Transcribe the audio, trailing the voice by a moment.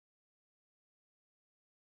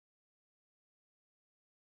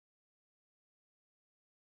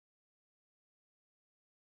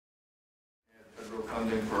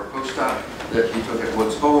funding for a postdoc that he took at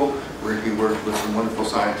Woods Hole, where he worked with some wonderful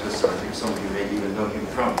scientists. I think some of you may even know him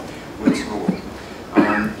from Woods Hole.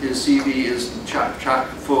 His CV is chock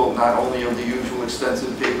full not only of the usual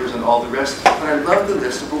extensive papers and all the rest, but I love the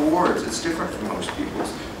list of awards. It's different from most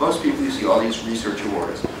people's. Most people, you see all these research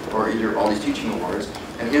awards, or either all these teaching awards,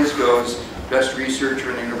 and his goes best researcher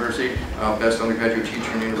in the university, best undergraduate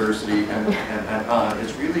teacher in the university, and on.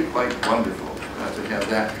 It's really quite wonderful to have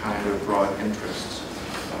that kind of broad interests.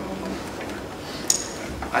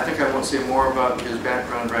 I think I won't say more about his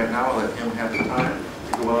background right now. I'll let him have the time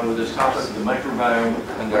to go on with this topic, the microbiome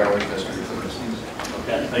and Darwin's history for us.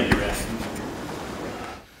 Okay, thank you, Randy.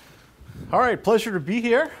 All right, pleasure to be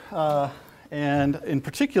here. And in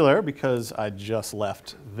particular, because I just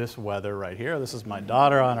left this weather right here. This is my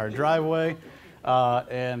daughter on our driveway.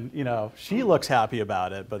 And, you know, she looks happy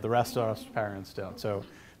about it, but the rest of us parents don't. So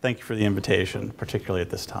thank you for the invitation, particularly at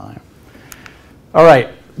this time. All right,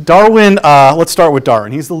 Darwin, let's start with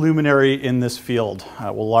Darwin. He's the luminary in this field.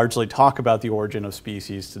 We'll largely talk about the origin of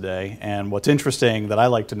species today. And what's interesting that I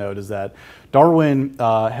like to note is that Darwin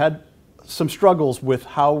had some struggles with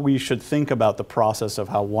how we should think about the process of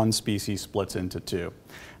how one species splits into two.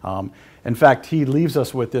 In fact, he leaves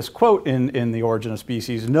us with this quote in The Origin of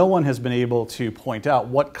Species: "No one has been able to point out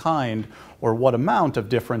what kind or what amount of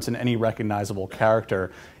difference in any recognizable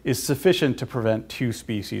character is sufficient to prevent two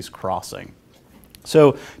species crossing."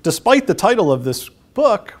 So despite the title of this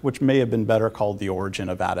book, which may have been better called The Origin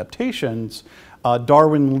of Adaptations,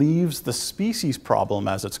 Darwin leaves the species problem,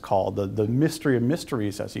 as it's called, the mystery of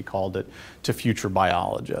mysteries, as he called it, to future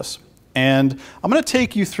biologists. And I'm going to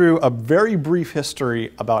take you through a very brief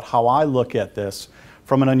history about how I look at this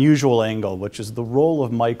from an unusual angle, which is the role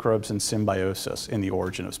of microbes in symbiosis in the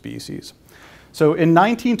origin of species. So in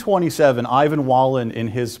 1927, Ivan Wallin, in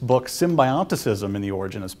his book Symbioticism in the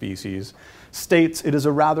Origin of Species, states it is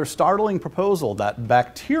a rather startling proposal that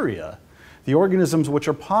bacteria, the organisms which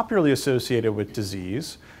are popularly associated with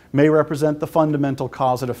disease, may represent the fundamental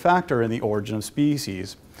causative factor in the origin of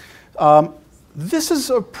species. This is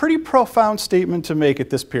a pretty profound statement to make at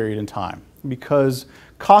this period in time, because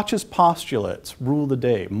Koch's postulates rule the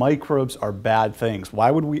day. Microbes are bad things.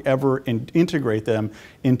 Why would we ever integrate them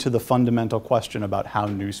into the fundamental question about how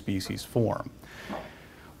new species form?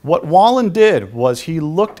 What Wallin did was he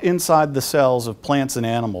looked inside the cells of plants and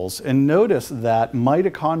animals and noticed that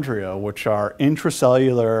mitochondria, which are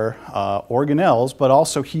intracellular organelles, but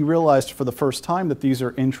also he realized for the first time that these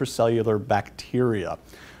are intracellular bacteria.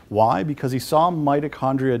 Why? Because he saw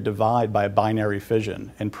mitochondria divide by binary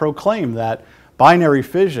fission and proclaimed that binary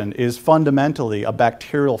fission is fundamentally a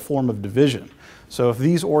bacterial form of division. So if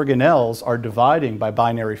these organelles are dividing by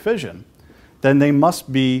binary fission, then they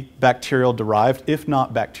must be bacterial derived, if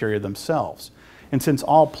not bacteria themselves. And since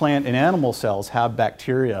all plant and animal cells have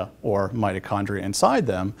bacteria or mitochondria inside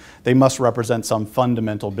them, they must represent some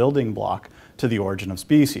fundamental building block to the origin of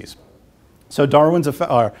species. So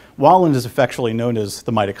Wallin is affectionately known as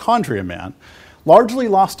the mitochondria man, largely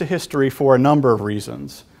lost to history for a number of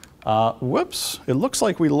reasons. Whoops, it looks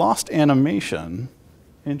like we lost animation.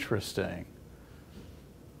 Interesting.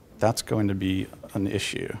 That's going to be an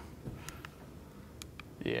issue.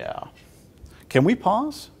 Yeah. Can we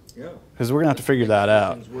pause? Yeah. Because we're going to have to figure that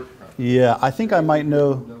out. Yeah, I think I might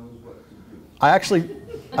know. I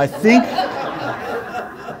think.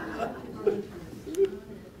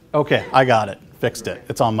 Okay, I got it. Fixed it.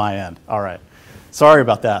 It's on my end. All right. Sorry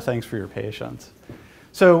about that. Thanks for your patience.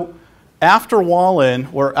 So after Wallin,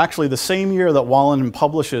 or actually the same year that Wallin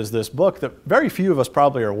publishes this book that very few of us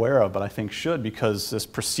probably are aware of, but I think should, because this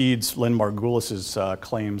precedes Lynn Margulis's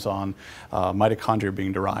claims on mitochondria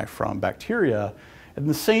being derived from bacteria. In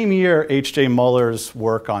the same year, H.J. Muller's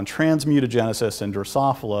work on transmutagenesis in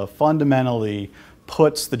Drosophila fundamentally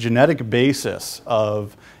puts the genetic basis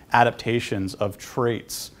of adaptations of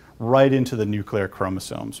traits right into the nuclear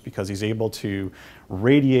chromosomes, because he's able to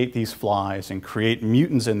radiate these flies and create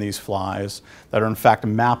mutants in these flies that are in fact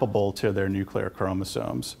mappable to their nuclear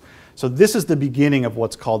chromosomes. So this is the beginning of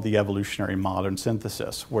what's called the evolutionary modern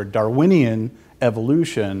synthesis, where Darwinian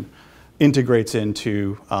evolution integrates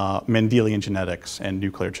into Mendelian genetics and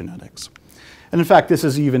nuclear genetics. And in fact, this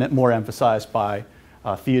is even more emphasized by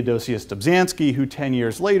Theodosius Dobzhansky, who 10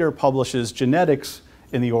 years later publishes Genetics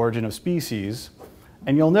in the Origin of Species.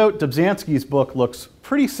 And you'll note Dobzhansky's book looks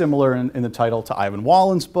pretty similar in the title to Ivan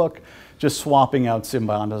Wallin's book, just swapping out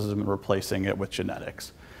symbiotism and replacing it with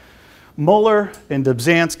genetics. Muller and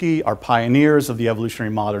Dobzhansky are pioneers of the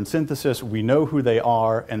evolutionary modern synthesis. We know who they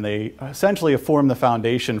are, and they essentially have formed the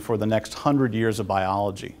foundation for the next 100 years of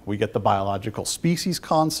biology. We get the biological species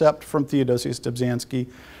concept from Theodosius Dobzhansky.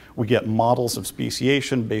 We get models of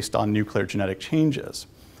speciation based on nuclear genetic changes.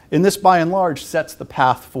 And this, by and large, sets the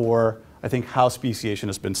path for, I think, how speciation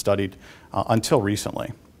has been studied until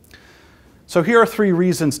recently. So here are 3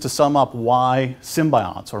 reasons to sum up why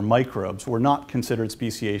symbionts, or microbes, were not considered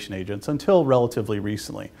speciation agents until relatively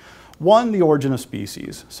recently. 1, the origin of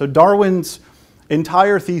species. So Darwin's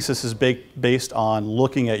entire thesis is based on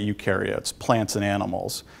looking at eukaryotes, plants and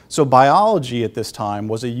animals. So biology at this time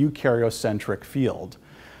was a eukaryocentric field.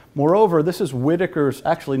 Moreover, this is Whitaker's,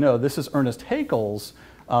 actually no, this is Ernest Haeckel's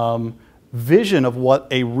vision of what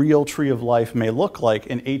a real tree of life may look like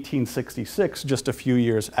in 1866, just a few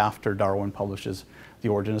years after Darwin publishes The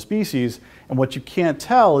Origin of Species. And what you can't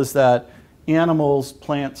tell is that animals,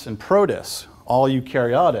 plants, and protists, all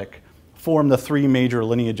eukaryotic, form the 3 major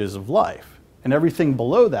lineages of life. And everything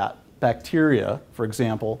below that, bacteria, for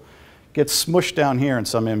example, gets smushed down here in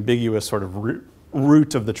some ambiguous sort of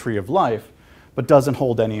root of the tree of life, but doesn't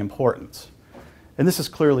hold any importance. And this is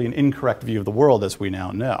clearly an incorrect view of the world, as we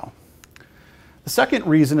now know. The second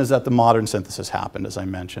reason is that the modern synthesis happened, as I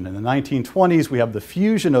mentioned. In the 1920s, we have the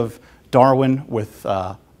fusion of Darwin with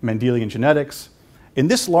Mendelian genetics, and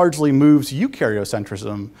this largely moves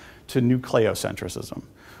eukaryocentrism to nucleocentrism,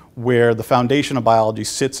 where the foundation of biology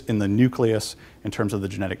sits in the nucleus in terms of the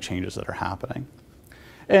genetic changes that are happening.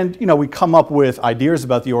 And we come up with ideas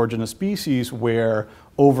about the origin of species where,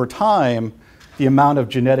 over time, the amount of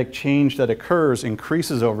genetic change that occurs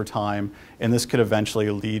increases over time, and this could eventually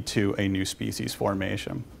lead to a new species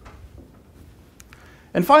formation.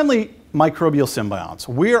 And finally, microbial symbionts.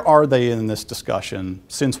 Where are they in this discussion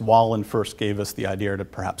since Wallen first gave us the idea to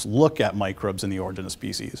perhaps look at microbes in the origin of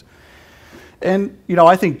species? And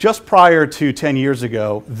I think just prior to 10 years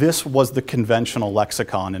ago, this was the conventional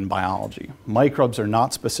lexicon in biology. Microbes are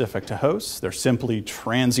not specific to hosts. They're simply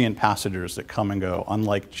transient passengers that come and go,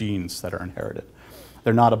 unlike genes that are inherited.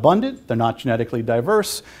 They're not abundant, they're not genetically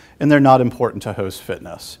diverse, and they're not important to host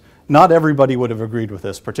fitness. Not everybody would have agreed with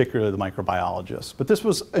this, particularly the microbiologists, but this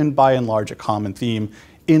was, by and large, a common theme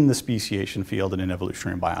in the speciation field and in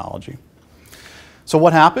evolutionary biology. So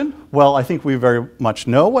what happened? Well, I think we very much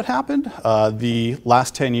know what happened. The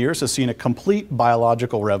last 10 years has seen a complete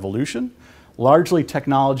biological revolution, largely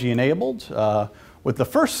technology-enabled, with the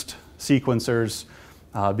first sequencers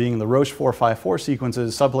being the Roche 454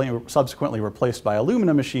 sequences, subsequently replaced by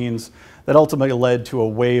Illumina machines that ultimately led to a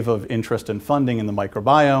wave of interest and funding in the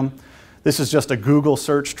microbiome. This is just a Google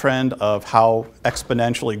search trend of how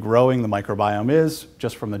exponentially growing the microbiome is,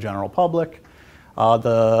 just from the general public.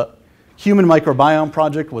 The Human Microbiome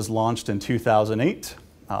Project was launched in 2008.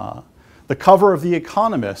 The cover of The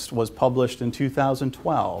Economist was published in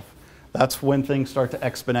 2012. That's when things start to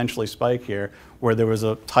exponentially spike here, where there was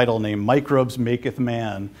a title named Microbes Maketh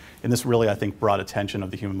Man, and this really, I think, brought attention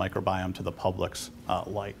of the human microbiome to the public's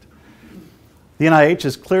light. The NIH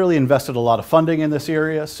has clearly invested a lot of funding in this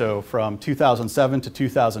area, so from 2007 to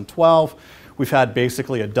 2012, we've had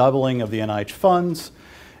basically a doubling of the NIH funds.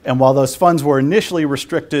 And while those funds were initially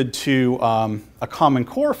restricted to a Common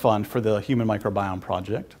Core fund for the Human Microbiome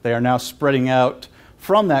Project, they are now spreading out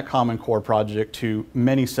from that Common Core project to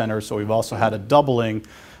many centers, so we've also had a doubling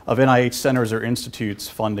of NIH centers or institutes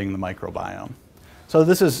funding the microbiome. So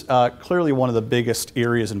this is clearly one of the biggest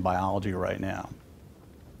areas in biology right now.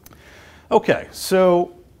 Okay,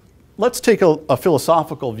 so let's take a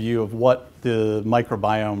philosophical view of what the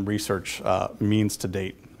microbiome research means to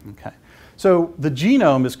date. Okay. So the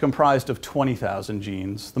genome is comprised of 20,000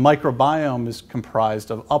 genes. The microbiome is comprised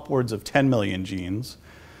of upwards of 10 million genes.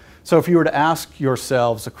 So if you were to ask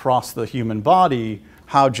yourselves across the human body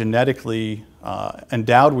how genetically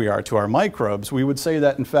endowed we are to our microbes, we would say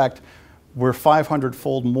that, in fact, we're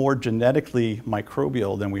 500-fold more genetically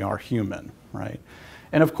microbial than we are human, right?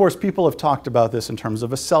 And of course, people have talked about this in terms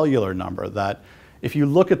of a cellular number, that if you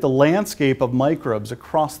look at the landscape of microbes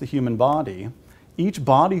across the human body, each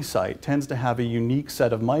body site tends to have a unique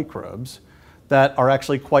set of microbes that are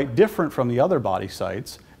actually quite different from the other body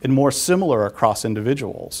sites and more similar across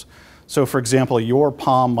individuals. So for example, your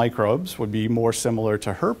palm microbes would be more similar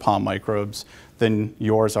to her palm microbes than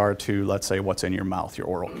yours are to, let's say, what's in your mouth, your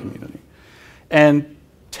oral community. And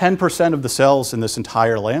 10% of the cells in this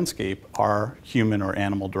entire landscape are human or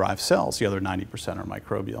animal-derived cells. The other 90% are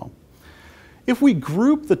microbial. If we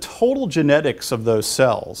group the total genetics of those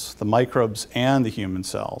cells, the microbes and the human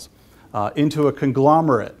cells, into a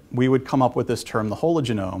conglomerate, we would come up with this term, the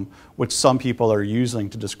hologenome, which some people are using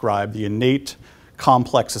to describe the innate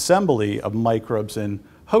complex assembly of microbes and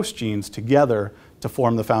host genes together to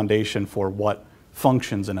form the foundation for what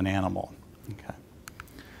functions in an animal. Okay.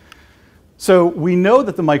 So we know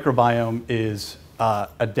that the microbiome is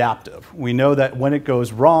adaptive. We know that when it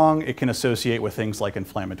goes wrong, it can associate with things like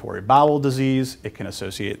inflammatory bowel disease. It can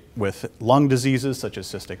associate with lung diseases such as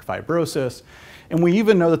cystic fibrosis. And we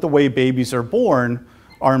even know that the way babies are born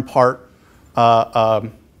are in part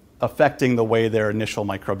affecting the way their initial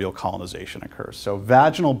microbial colonization occurs. So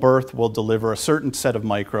vaginal birth will deliver a certain set of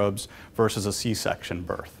microbes versus a C-section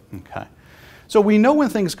birth. Okay. So we know when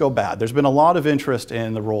things go bad. There's been a lot of interest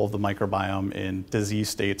in the role of the microbiome in disease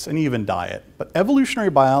states and even diet. But evolutionary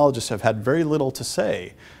biologists have had very little to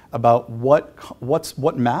say about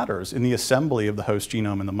what matters in the assembly of the host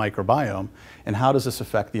genome and the microbiome, and how does this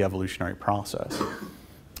affect the evolutionary process.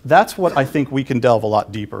 That's what I think we can delve a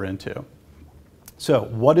lot deeper into. So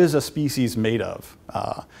what is a species made of?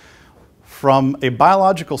 From a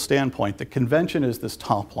biological standpoint, the convention is this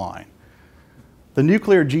top line. The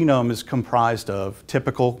nuclear genome is comprised of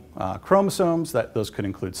typical chromosomes. Those could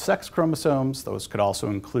include sex chromosomes. Those could also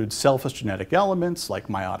include selfish genetic elements like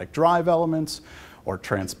meiotic drive elements or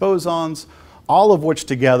transposons, all of which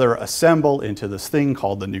together assemble into this thing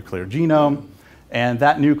called the nuclear genome. And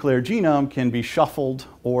that nuclear genome can be shuffled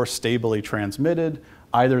or stably transmitted,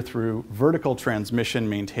 either through vertical transmission,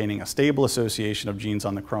 maintaining a stable association of genes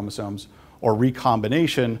on the chromosomes, or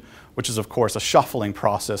recombination, which is of course a shuffling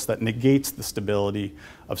process that negates the stability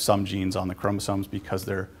of some genes on the chromosomes because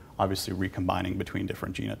they're obviously recombining between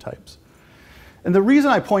different genotypes. And the reason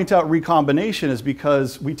I point out recombination is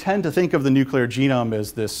because we tend to think of the nuclear genome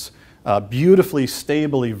as this beautifully,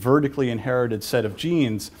 stably, vertically inherited set of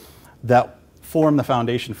genes that form the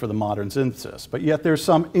foundation for the modern synthesis. But yet there's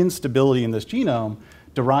some instability in this genome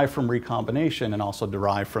derived from recombination and also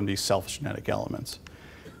derived from these selfish genetic elements.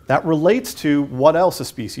 That relates to what else a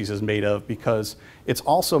species is made of, because it's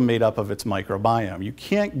also made up of its microbiome. You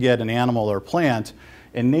can't get an animal or plant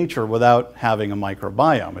in nature without having a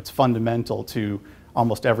microbiome. It's fundamental to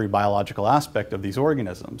almost every biological aspect of these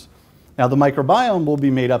organisms. Now, the microbiome will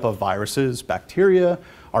be made up of viruses, bacteria,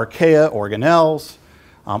 archaea, organelles.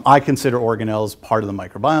 I consider organelles part of the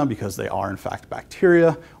microbiome because they are in fact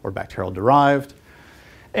bacteria or bacterial derived.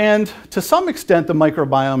 And to some extent, the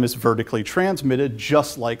microbiome is vertically transmitted,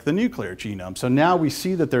 just like the nuclear genome. So now we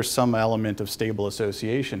see that there's some element of stable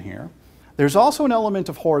association here. There's also an element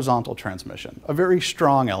of horizontal transmission, a very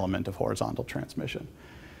strong element of horizontal transmission.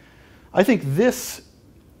 I think this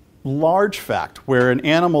large fact, where an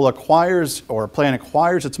animal acquires or a plant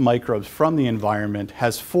acquires its microbes from the environment,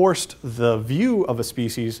 has forced the view of a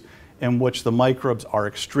species in which the microbes are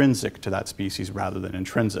extrinsic to that species rather than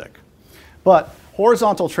intrinsic. But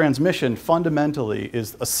horizontal transmission fundamentally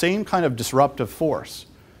is the same kind of disruptive force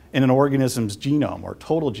in an organism's genome or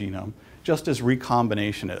total genome, just as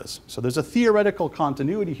recombination is. So there's a theoretical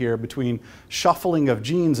continuity here between shuffling of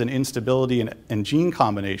genes and instability in gene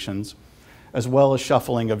combinations, as well as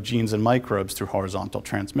shuffling of genes and microbes through horizontal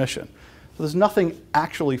transmission. So there's nothing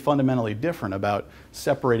actually fundamentally different about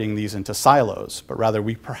separating these into silos, but rather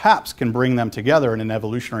we perhaps can bring them together in an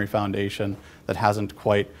evolutionary foundation that hasn't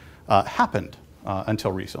quite happened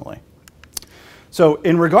until recently. So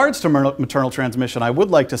in regards to maternal transmission, I would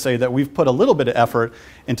like to say that we've put a little bit of effort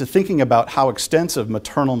into thinking about how extensive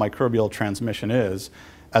maternal microbial transmission is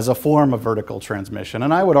as a form of vertical transmission.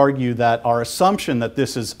 And I would argue that our assumption that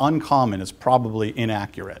this is uncommon is probably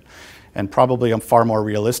inaccurate. And probably a far more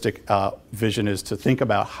realistic vision is to think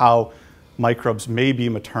about how microbes may be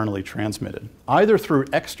maternally transmitted, either through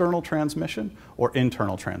external transmission or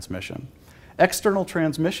internal transmission. External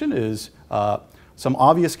transmission is some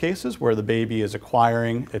obvious cases where the baby is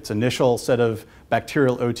acquiring its initial set of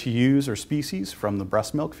bacterial OTUs or species from the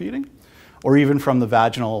breast milk feeding, or even from the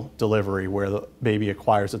vaginal delivery where the baby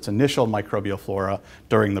acquires its initial microbial flora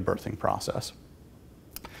during the birthing process.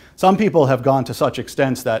 Some people have gone to such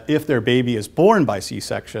extents that if their baby is born by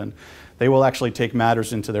C-section, they will actually take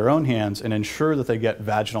matters into their own hands and ensure that they get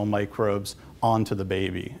vaginal microbes onto the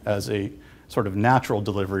baby as a sort of natural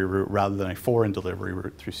delivery route rather than a foreign delivery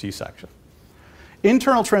route through C-section.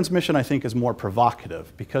 Internal transmission, I think, is more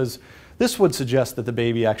provocative because this would suggest that the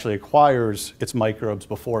baby actually acquires its microbes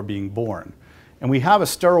before being born. And we have a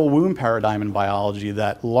sterile womb paradigm in biology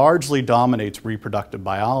that largely dominates reproductive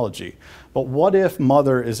biology. But what if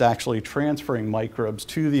mother is actually transferring microbes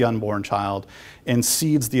to the unborn child and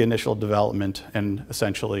seeds the initial development and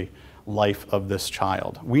essentially life of this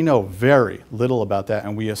child? We know very little about that,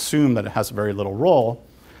 and we assume that it has very little role,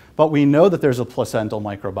 but we know that there's a placental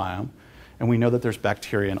microbiome, and we know that there's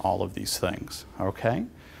bacteria in all of these things, okay?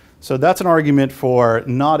 So that's an argument for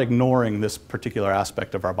not ignoring this particular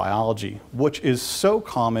aspect of our biology, which is so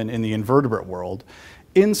common in the invertebrate world.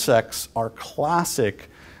 Insects are classic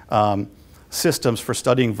systems for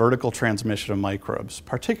studying vertical transmission of microbes,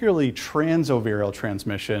 particularly transovarial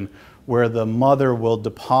transmission, where the mother will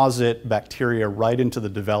deposit bacteria right into the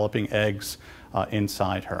developing eggs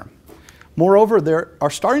inside her. Moreover, there are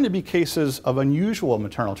starting to be cases of unusual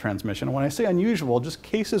maternal transmission. And when I say unusual, just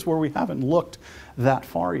cases where we haven't looked that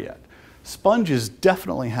far yet. Sponges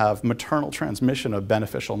definitely have maternal transmission of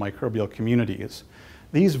beneficial microbial communities.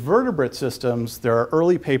 These vertebrate systems, there are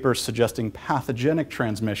early papers suggesting pathogenic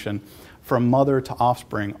transmission from mother to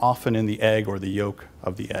offspring, often in the egg or the yolk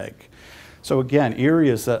of the egg. So again,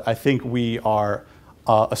 areas that I think we are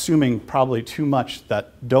assuming probably too much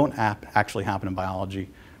that don't actually happen in biology,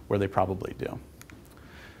 where they probably do.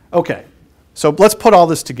 Okay, so let's put all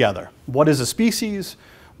this together. What is a species?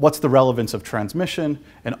 What's the relevance of transmission?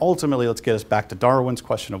 And ultimately, let's get us back to Darwin's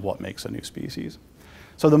question of what makes a new species.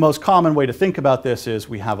 So the most common way to think about this is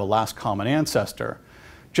we have a last common ancestor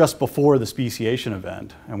just before the speciation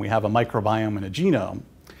event, and we have a microbiome and a genome.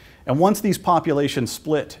 And once these populations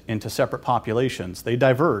split into separate populations, they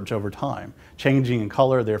diverge over time, changing in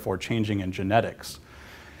color, therefore changing in genetics,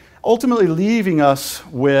 ultimately leaving us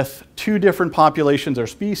with two different populations or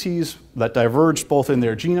species that diverged both in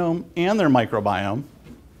their genome and their microbiome.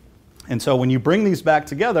 And so when you bring these back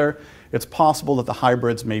together, it's possible that the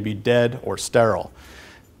hybrids may be dead or sterile.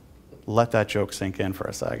 Let that joke sink in for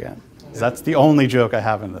a second. That's the only joke I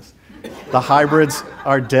have in this. The hybrids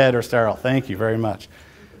are dead or sterile. Thank you very much.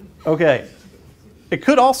 Okay, it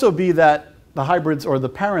could also be that the hybrids or the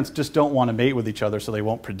parents just don't want to mate with each other, so they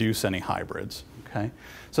won't produce any hybrids. Okay?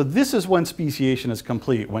 So this is when speciation is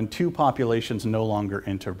complete, when two populations no longer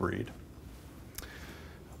interbreed.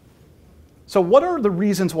 So what are the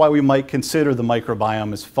reasons why we might consider the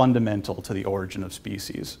microbiome as fundamental to the origin of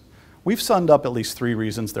species? We've summed up at least 3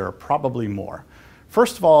 reasons. There are probably more.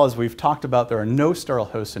 First of all, as we've talked about, there are no sterile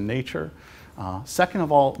hosts in nature. Second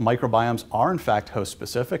of all, microbiomes are in fact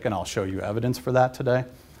host-specific, and I'll show you evidence for that today.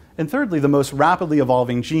 And thirdly, the most rapidly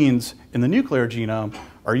evolving genes in the nuclear genome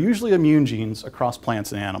are usually immune genes across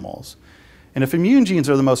plants and animals. And if immune genes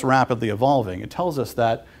are the most rapidly evolving, it tells us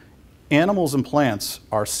that animals and plants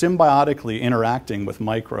are symbiotically interacting with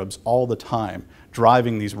microbes all the time,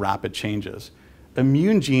 driving these rapid changes.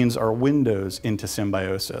 Immune genes are windows into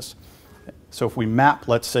symbiosis. So if we map,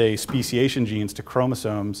 let's say, speciation genes to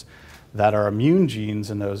chromosomes that are immune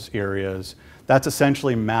genes in those areas, that's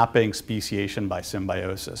essentially mapping speciation by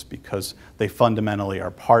symbiosis because they fundamentally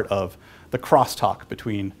are part of the crosstalk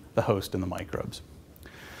between the host and the microbes.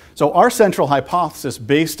 So our central hypothesis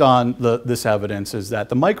based on this evidence is that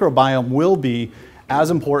the microbiome will be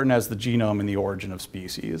as important as the genome in the origin of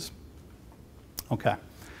species. Okay.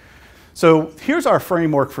 So here's our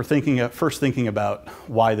framework for first thinking about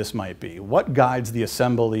why this might be. What guides the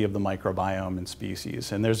assembly of the microbiome in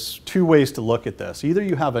species? And there's 2 ways to look at this. Either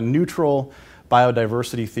you have a neutral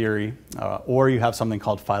biodiversity theory, or you have something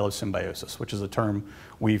called phylosymbiosis, which is a term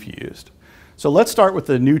we've used. So let's start with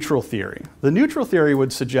the neutral theory. The neutral theory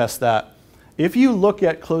would suggest that if you look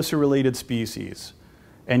at closely related species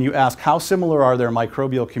and you ask how similar are their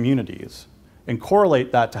microbial communities and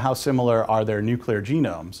correlate that to how similar are their nuclear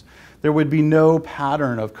genomes, there would be no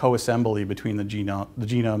pattern of co-assembly between the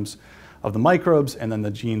genomes of the microbes and then the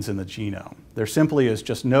genes in the genome. There simply is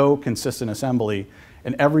just no consistent assembly,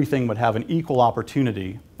 and everything would have an equal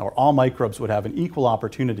opportunity, or all microbes would have an equal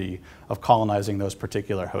opportunity of colonizing those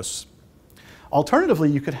particular hosts. Alternatively,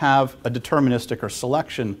 you could have a deterministic or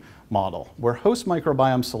selection model, where host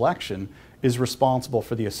microbiome selection is responsible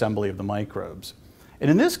for the assembly of the microbes. And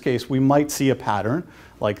in this case, we might see a pattern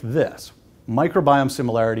like this. Microbiome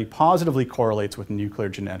similarity positively correlates with nuclear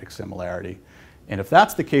genetic similarity. And if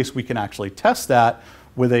that's the case, we can actually test that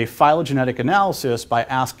with a phylogenetic analysis by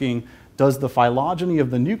asking, does the phylogeny of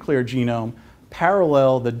the nuclear genome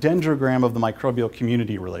parallel the dendrogram of the microbial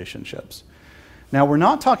community relationships? Now, we're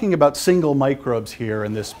not talking about single microbes here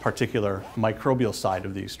in this particular microbial side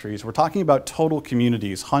of these trees. We're talking about total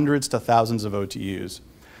communities, hundreds to thousands of OTUs.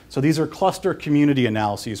 So these are cluster community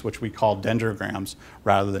analyses, which we call dendrograms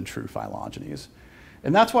rather than true phylogenies.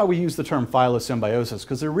 And that's why we use the term phylosymbiosis,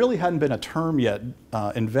 because there really hadn't been a term yet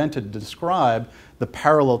invented to describe the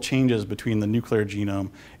parallel changes between the nuclear genome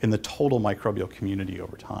and the total microbial community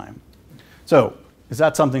over time. So is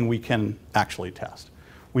that something we can actually test?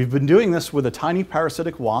 We've been doing this with a tiny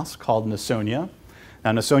parasitic wasp called Nasonia.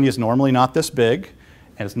 Now, Nasonia is normally not this big,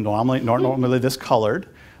 and it's normally this colored.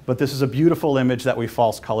 But this is a beautiful image that we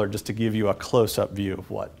false colored just to give you a close-up view of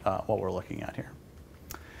what we're looking at here.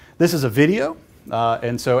 This is a video,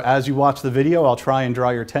 and so as you watch the video, I'll try and draw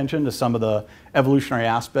your attention to some of the evolutionary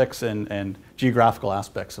aspects and geographical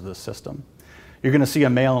aspects of this system. You're going to see a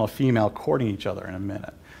male and a female courting each other in a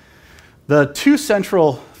minute. The two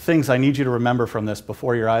central things I need you to remember from this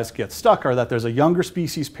before your eyes get stuck are that there's a younger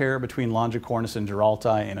species pair between Longicornis and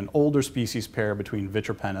Giralti and an older species pair between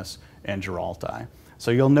Vitropenis and Giralti.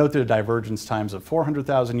 So you'll note the divergence times of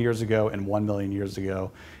 400,000 years ago and 1 million years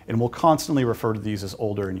ago, and we'll constantly refer to these as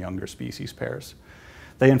older and younger species pairs.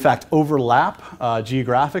 They in fact overlap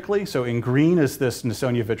geographically. So in green is this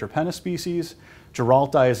Nasonia vitropenis species.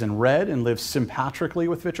 Giralti is in red and lives sympatrically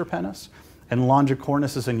with Vitropenis. And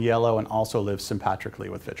Longicornis is in yellow and also lives sympatrically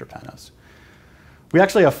with Vitropenis. We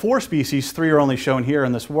actually have 4 species. 3 are only shown here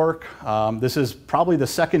in this work. This is probably the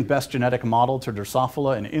second best genetic model to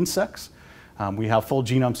Drosophila in insects. We have full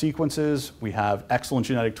genome sequences. We have excellent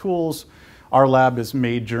genetic tools. Our lab has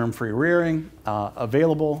made germ-free rearing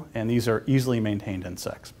available, and these are easily maintained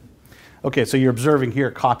insects. Okay, so you're observing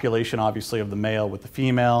here copulation, obviously, of the male with the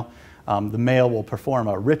female. The male will perform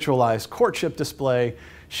a ritualized courtship display.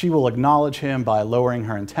 She will acknowledge him by lowering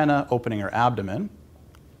her antenna, opening her abdomen.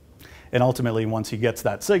 And ultimately, once he gets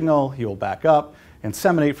that signal, he will back up,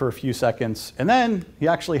 inseminate for a few seconds, and then he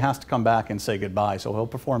actually has to come back and say goodbye. So he'll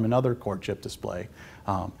perform another courtship display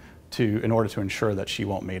in order to ensure that she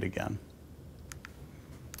won't mate again.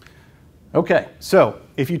 Okay, so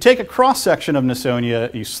if you take a cross-section of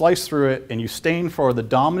Nasonia, you slice through it, and you stain for the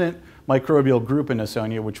dominant microbial group in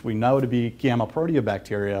Nasonia, which we know to be gamma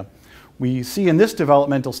proteobacteria, we see in this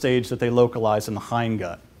developmental stage that they localize in the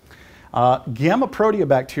hindgut. Gamma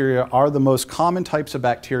proteobacteria are the most common types of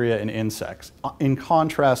bacteria in insects, in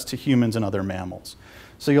contrast to humans and other mammals.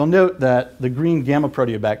 So you'll note that the green gamma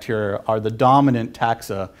proteobacteria are the dominant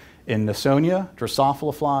taxa in Nasonia,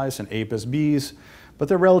 Drosophila flies, and Apis bees, but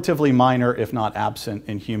they're relatively minor, if not absent,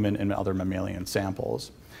 in human and other mammalian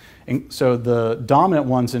samples. And so the dominant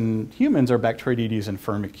ones in humans are Bacteroidetes and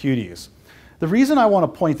Firmicutes. The reason I want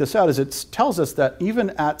to point this out is it tells us that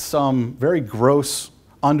even at some very gross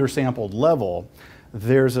undersampled level,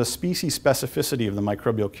 there's a species specificity of the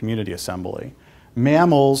microbial community assembly.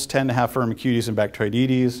 Mammals tend to have Firmicutes and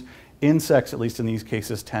Bacteroidetes. Insects, at least in these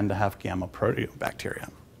cases, tend to have gamma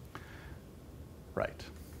proteobacteria. Right.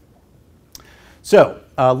 So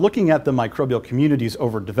looking at the microbial communities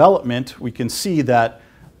over development, we can see that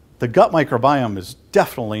the gut microbiome is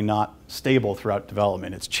definitely not stable throughout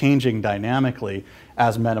development. It's changing dynamically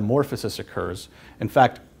as metamorphosis occurs. In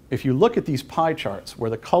fact, if you look at these pie charts where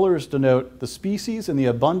the colors denote the species and the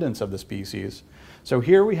abundance of the species, so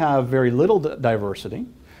here we have very little diversity,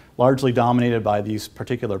 largely dominated by these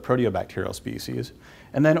particular proteobacterial species.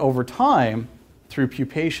 And then over time, through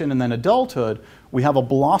pupation and then adulthood, we have a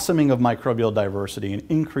blossoming of microbial diversity, an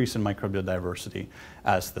increase in microbial diversity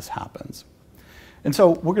as this happens. And so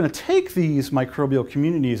we're going to take these microbial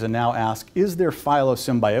communities and now ask, is there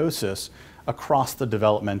phylosymbiosis across the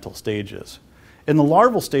developmental stages? In the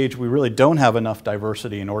larval stage, we really don't have enough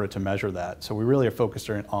diversity in order to measure that. So we really are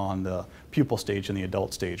focused on the pupal stage and the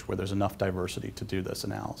adult stage where there's enough diversity to do this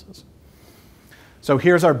analysis. So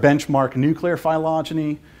here's our benchmark nuclear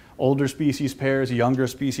phylogeny, older species pairs, younger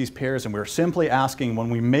species pairs, and we're simply asking,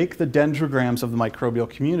 when we make the dendrograms of the microbial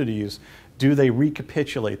communities, do they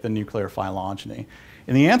recapitulate the nuclear phylogeny?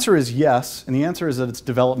 And the answer is yes, and the answer is that it's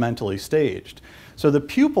developmentally staged. So the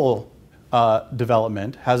pupal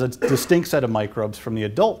development has a distinct set of microbes from the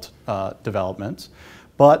adult developments,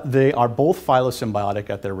 but they are both phylosymbiotic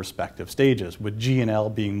at their respective stages, with G and L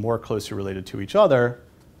being more closely related to each other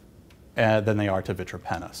than they are to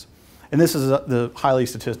Vitropenis. And this is the highly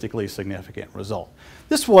statistically significant result.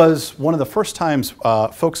 This was one of the first times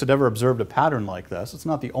folks had ever observed a pattern like this. It's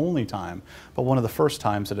not the only time, but one of the first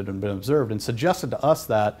times that it had been observed, and suggested to us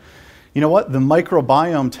that, you know what, the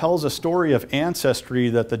microbiome tells a story of ancestry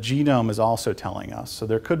that the genome is also telling us. So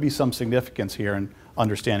there could be some significance here in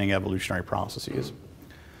understanding evolutionary processes.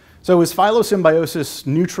 So is phylosymbiosis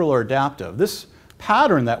neutral or adaptive? This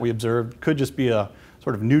pattern that we observed could just be a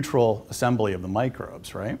sort of neutral assembly of the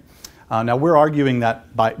microbes, right? Now we're arguing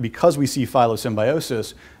that because we see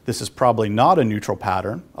phylosymbiosis, this is probably not a neutral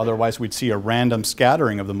pattern. Otherwise we'd see a random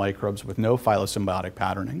scattering of the microbes with no phylosymbiotic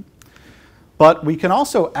patterning. But we can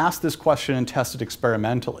also ask this question and test it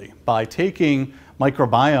experimentally by taking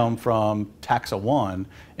microbiome from taxa 1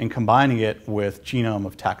 and combining it with genome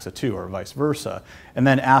of taxa 2 or vice versa, and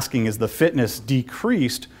then asking, is the fitness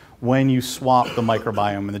decreased when you swap the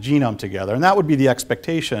microbiome and the genome together? And that would be the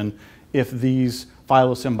expectation if these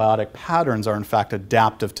phylosymbiotic patterns are in fact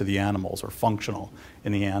adaptive to the animals or functional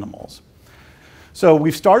in the animals. So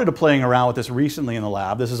we've started playing around with this recently in the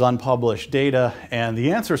lab. This is unpublished data, and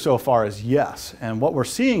the answer so far is yes. And what we're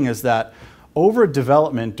seeing is that over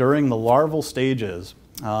development during the larval stages,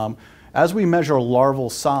 as we measure larval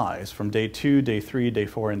size from day 2, day 3, day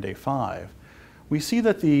 4, and day 5, we see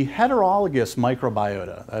that the heterologous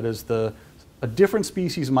microbiota, that is a different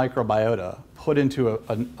species microbiota put into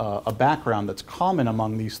a background that's common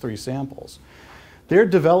among these three samples, their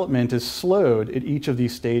development is slowed at each of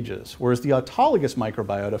these stages, whereas the autologous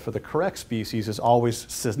microbiota for the correct species is always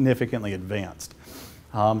significantly advanced.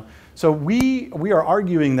 So we are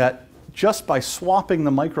arguing that just by swapping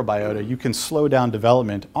the microbiota, you can slow down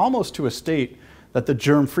development almost to a state that the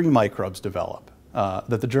germ-free microbes develop,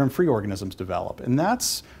 that the germ-free organisms develop. And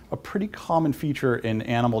that's a pretty common feature in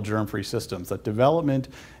animal germ-free systems, that development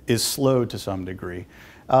is slowed to some degree.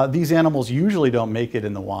 These animals usually don't make it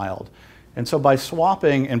in the wild. And so by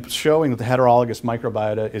swapping and showing that the heterologous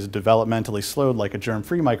microbiota is developmentally slowed like a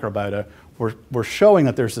germ-free microbiota, we're showing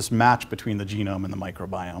that there's this match between the genome and the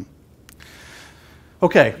microbiome.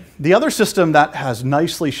 Okay, the other system that has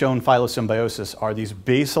nicely shown phylosymbiosis are these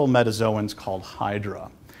basal metazoans called Hydra.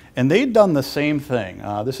 And they'd done the same thing.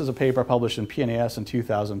 This is a paper published in PNAS in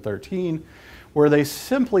 2013, where they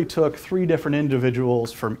simply took 3 different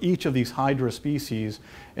individuals from each of these Hydra species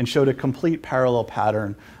and showed a complete parallel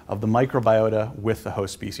pattern of the microbiota with the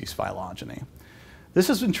host species phylogeny. This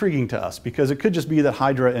is intriguing to us because it could just be that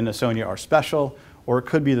Hydra and Nasonia are special, or it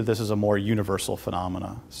could be that this is a more universal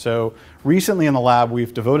phenomena. So recently in the lab,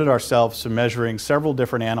 we've devoted ourselves to measuring several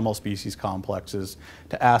different animal species complexes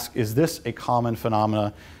to ask, is this a common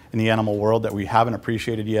phenomena in the animal world that we haven't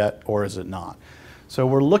appreciated yet, or is it not? So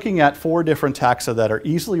we're looking at 4 different taxa that are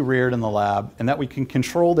easily reared in the lab and that we can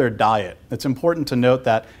control their diet. It's important to note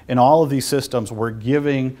that in all of these systems, we're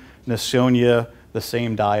giving Nasonia the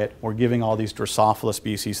same diet. We're giving all these Drosophila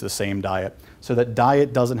species the same diet, so that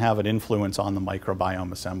diet doesn't have an influence on the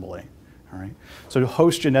microbiome assembly. All right? So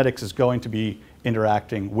host genetics is going to be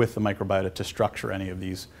interacting with the microbiota to structure any of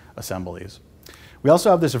these assemblies. We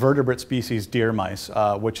also have this vertebrate species, deer mice,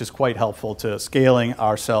 which is quite helpful to scaling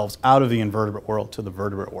ourselves out of the invertebrate world to the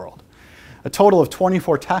vertebrate world. A total of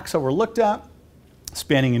 24 taxa were looked at,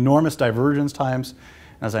 spanning enormous divergence times,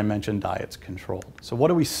 and as I mentioned, diet's controlled. So what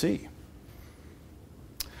do we see?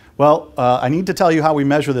 Well, I need to tell you how we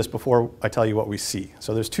measure this before I tell you what we see.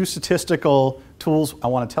 So there's 2 statistical tools I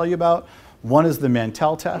want to tell you about. One is the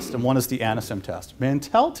Mantell test and one is the Anisim test.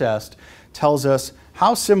 Mantell test tells us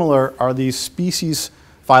how similar are these species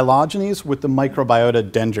phylogenies with the microbiota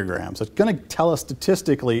dendrograms. It's going to tell us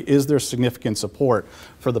statistically, is there significant support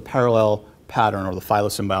for the parallel pattern or the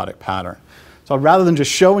phylosymbiotic pattern. So rather than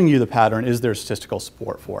just showing you the pattern, is there statistical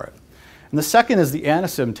support for it? And the second is the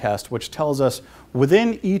Anisim test, which tells us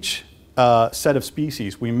within each set of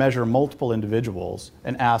species, we measure multiple individuals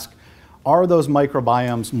and ask, are those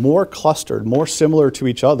microbiomes more clustered, more similar to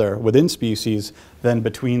each other within species than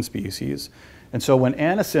between species? And so when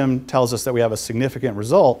Anisim tells us that we have a significant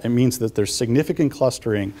result, it means that there's significant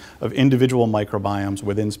clustering of individual microbiomes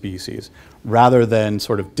within species, rather than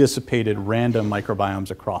sort of dissipated random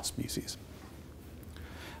microbiomes across species.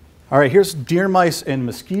 All right, here's deer mice and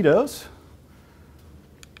mosquitoes.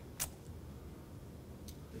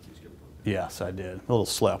 Yes, I did. A little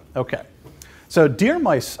slow. Okay. So deer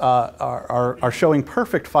mice are showing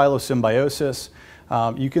perfect phylosymbiosis.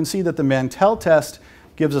 You can see that the Mantell test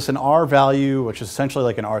gives us an R value, which is essentially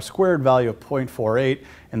like an R squared value of 0.48,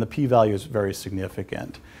 and the p-value is very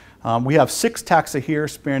significant. We have 6 taxa here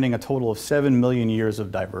spanning a total of 7 million years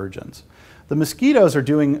of divergence. The mosquitoes are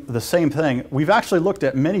doing the same thing. We've actually looked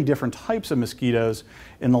at many different types of mosquitoes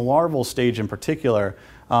in the larval stage in particular.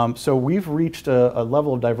 So we've reached a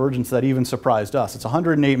level of divergence that even surprised us. It's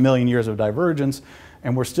 108 million years of divergence,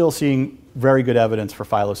 and we're still seeing very good evidence for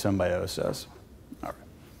phylosymbiosis. All right.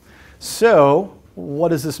 So what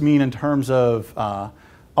does this mean in terms of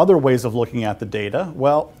other ways of looking at the data?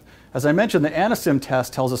 Well, as I mentioned, the Anisim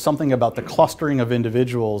test tells us something about the clustering of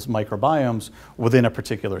individuals' microbiomes within a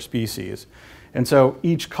particular species. And so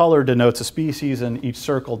each color denotes a species and each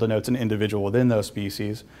circle denotes an individual within those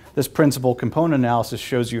species. This principal component analysis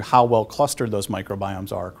shows you how well clustered those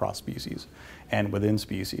microbiomes are across species and within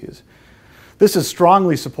species. This is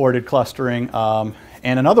strongly supported clustering, and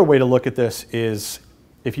another way to look at this is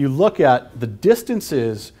if you look at the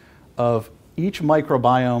distances of each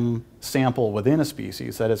microbiome sample within a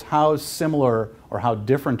species, that is, how similar or how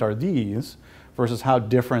different are these versus how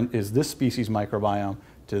different is this species microbiome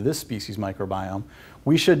to this species microbiome,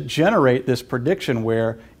 we should generate this prediction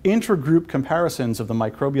where intragroup comparisons of the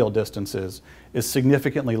microbial distances is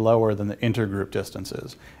significantly lower than the intergroup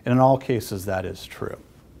distances. And in all cases, that is true.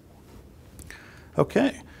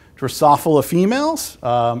 Okay, Drosophila females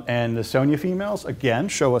and Nasonia females, again,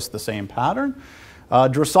 show us the same pattern.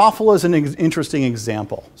 Drosophila is an interesting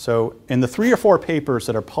example. So in the 3 or 4 papers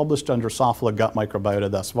that are published on Drosophila gut microbiota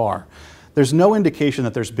thus far, there's no indication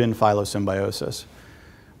that there's been phylosymbiosis.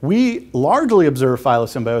 We largely observe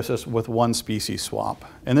phylosymbiosis with one species swap.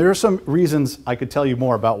 And there are some reasons I could tell you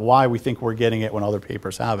more about why we think we're getting it when other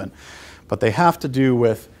papers haven't. But they have to do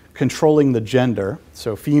with controlling the gender.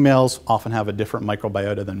 So females often have a different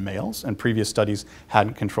microbiota than males, and previous studies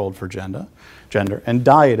hadn't controlled for gender, and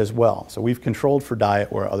diet as well. So we've controlled for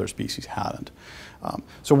diet where other species hadn't.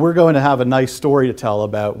 So we're going to have a nice story to tell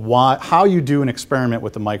about how you do an experiment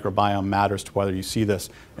with the microbiome matters to whether you see this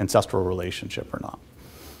ancestral relationship or not.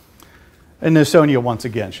 And Nasonia once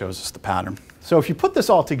again shows us the pattern. So if you put this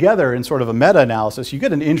all together in sort of a meta-analysis, you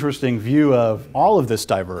get an interesting view of all of this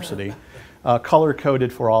diversity,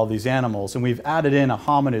 color-coded for all these animals. And we've added in a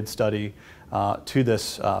hominid study to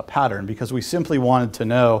this pattern because we simply wanted to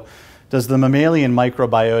know, does the mammalian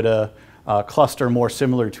microbiota cluster more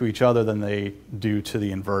similar to each other than they do to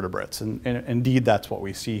the invertebrates? And indeed, that's what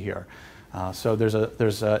we see here. So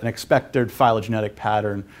there's an expected phylogenetic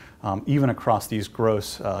pattern even across these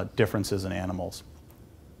gross differences in animals.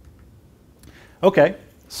 Okay,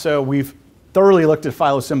 so we've thoroughly looked at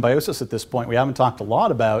phylosymbiosis at this point. We haven't talked a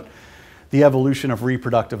lot about the evolution of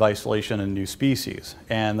reproductive isolation in new species.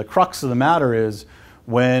 And the crux of the matter is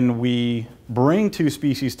when we bring two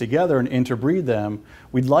species together and interbreed them,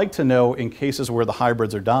 we'd like to know in cases where the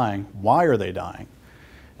hybrids are dying, why are they dying?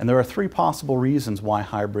 And there are three possible reasons why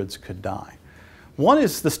hybrids could die. One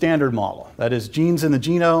is the standard model. That is, genes in the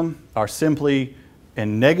genome are simply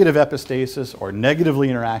in negative epistasis or negatively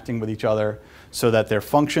interacting with each other so that their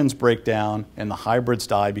functions break down and the hybrids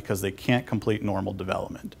die because they can't complete normal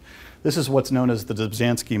development. This is what's known as the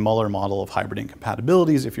Dobzhansky-Muller model of hybrid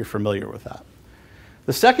incompatibilities, if you're familiar with that.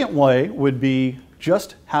 The second way would be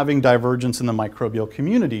just having divergence in the microbial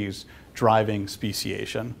communities driving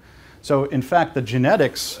speciation. So in fact, the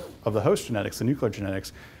genetics of the host genetics, the nuclear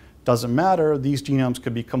genetics, doesn't matter. These genomes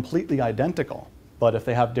could be completely identical. But if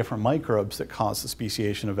they have different microbes that cause the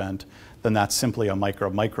speciation event, then that's simply a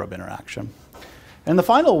microbe-microbe interaction. And the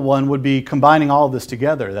final one would be combining all of this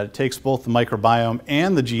together, that it takes both the microbiome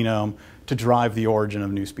and the genome to drive the origin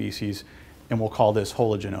of new species, and we'll call this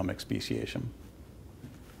hologenomic speciation.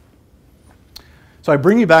 So I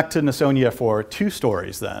bring you back to Nasonia for two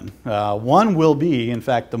stories then. One will be, in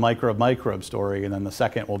fact, the microbe-microbe story, and then the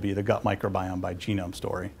second will be the gut microbiome by genome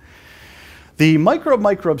story. The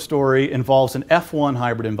microbe-microbe story involves an F1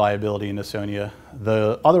 hybrid inviability in Nasonia.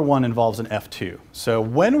 The other one involves an F2. So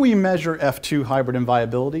when we measure F2 hybrid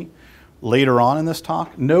inviability later on in this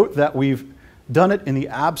talk, note that we've done it in the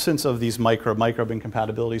absence of these microbe-microbe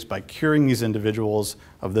incompatibilities by curing these individuals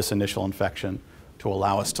of this initial infection to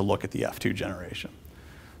allow us to look at the F2 generation.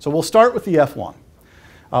 So we'll start with the F1.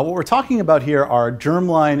 What we're talking about here are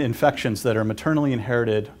germline infections that are maternally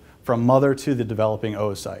inherited from mother to the developing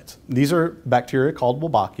oocytes. These are bacteria called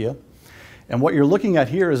Wolbachia. And what you're looking at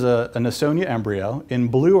here is a Nasonia embryo. In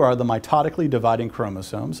blue are the mitotically dividing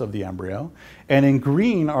chromosomes of the embryo. And in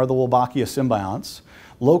green are the Wolbachia symbionts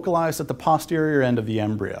localized at the posterior end of the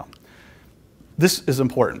embryo. This is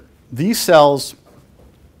important. These cells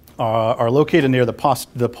are located near the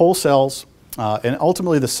pole cells and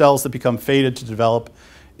ultimately the cells that become fated to develop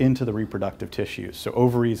into the reproductive tissues, so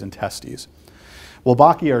ovaries and testes.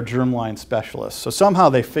 Wolbachia are germline specialists, so somehow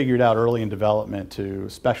they figured out early in development to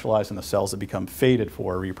specialize in the cells that become fated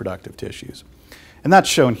for reproductive tissues. And that's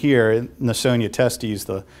shown here in Nasonia testes.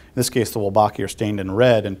 In this case, the Wolbachia are stained in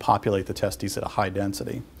red and populate the testes at a high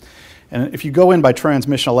density. And if you go in by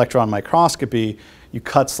transmission electron microscopy, you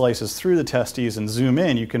cut slices through the testes and zoom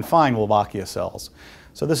in, you can find Wolbachia cells.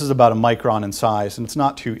 So this is about a micron in size, and it's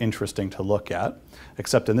not too interesting to look at,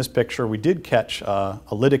 except in this picture we did catch a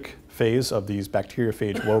lytic phase of these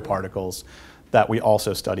bacteriophage woe particles that we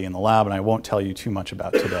also study in the lab, and I won't tell you too much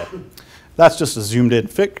about today. That's just a zoomed in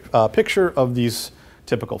picture of these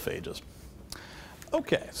typical phages.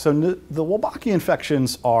 Okay, so the Wolbachia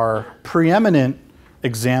infections are preeminent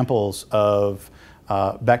examples of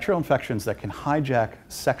bacterial infections that can hijack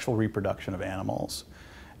sexual reproduction of animals.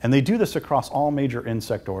 And they do this across all major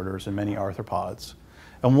insect orders and many arthropods.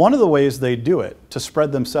 And one of the ways they do it to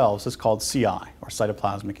spread themselves is called CI, or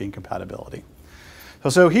cytoplasmic incompatibility.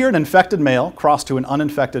 So here an infected male crossed to an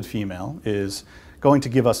uninfected female is going to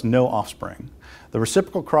give us no offspring. The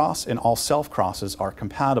reciprocal cross and all self-crosses are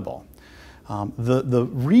compatible. The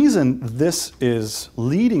reason this is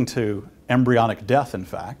leading to embryonic death, in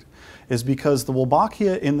fact, is because the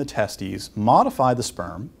Wolbachia in the testes modify the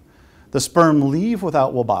sperm leave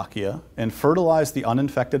without Wolbachia and fertilize the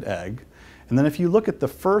uninfected egg. And then if you look at the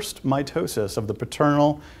first mitosis of the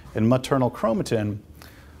paternal and maternal chromatin,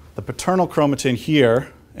 the paternal chromatin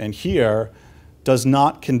here and here does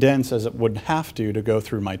not condense as it would have to go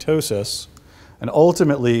through mitosis. And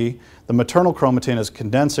ultimately, the maternal chromatin is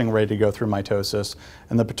condensing, ready to go through mitosis,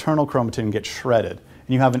 and the paternal chromatin gets shredded. And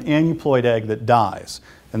you have an aneuploid egg that dies.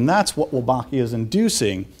 And that's what Wolbachia is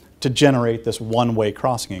inducing to generate this one-way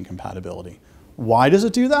crossing incompatibility. Why does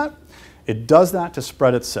it do that? It does that to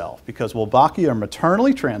spread itself, because Wolbachia are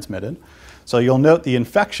maternally transmitted. So you'll note the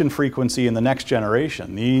infection frequency in the next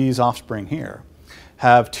generation, these offspring here,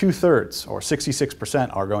 have 2/3 or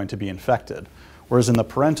 66% are going to be infected. Whereas in the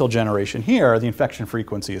parental generation here, the infection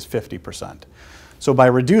frequency is 50%. So by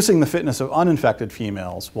reducing the fitness of uninfected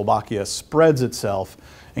females, Wolbachia spreads itself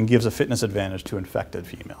and gives a fitness advantage to infected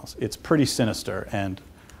females. It's pretty sinister and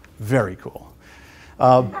very cool.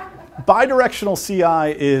 Bidirectional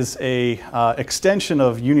CI is an extension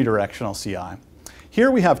of unidirectional CI.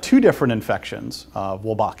 Here we have two different infections of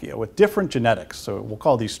Wolbachia with different genetics, so we'll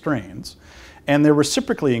call these strains, and they're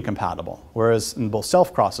reciprocally incompatible, whereas in both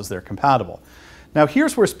self-crosses they're compatible. Now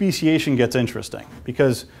here's where speciation gets interesting,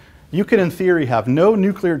 because you can in theory have no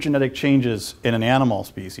nuclear genetic changes in an animal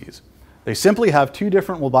species. They simply have two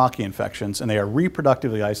different Wolbachia infections and they are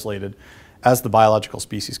reproductively isolated as the biological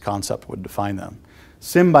species concept would define them.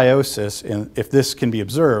 Symbiosis, if this can be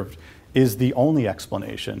observed, is the only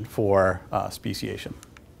explanation for speciation.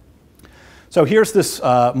 So here's this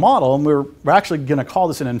model, and we're actually going to call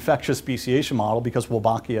this an infectious speciation model because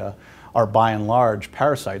Wolbachia are by and large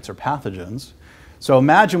parasites or pathogens. So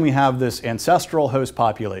imagine we have this ancestral host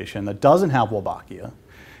population that doesn't have Wolbachia.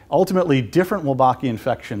 Ultimately, different Wolbachia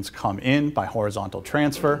infections come in by horizontal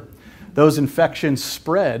transfer. Those infections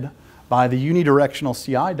spread by the unidirectional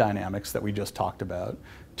CI dynamics that we just talked about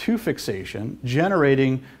to fixation,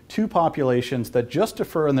 generating two populations that just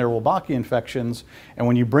differ in their Wolbachia infections, and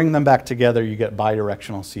when you bring them back together, you get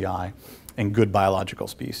bidirectional CI and good biological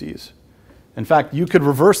species. In fact, you could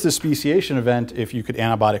reverse this speciation event if you could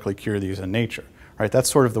antibiotically cure these in nature. Right?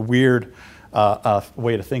 That's sort of the weird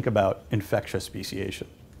way to think about infectious speciation.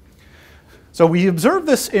 So we observe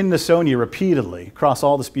this in Nasonia repeatedly across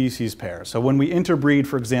all the species pairs. So when we interbreed,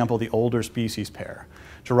 for example, the older species pair,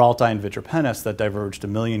 Giralti and Vitropenis, that diverged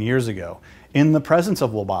 1 million years ago, in the presence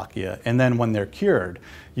of Wolbachia, and then when they're cured,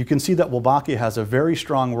 you can see that Wolbachia has a very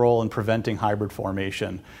strong role in preventing hybrid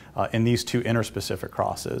formation in these two interspecific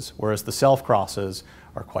crosses, whereas the self-crosses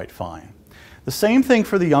are quite fine. The same thing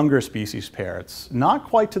for the younger species pair. It's not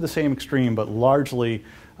quite to the same extreme, but largely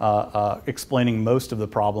explaining most of the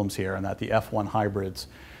problems here, and that the F1 hybrids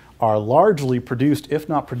are largely produced, if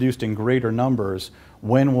not produced in greater numbers,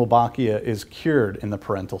 when Wolbachia is cured in the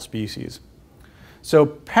parental species. So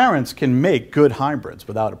parents can make good hybrids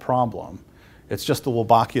without a problem. It's just the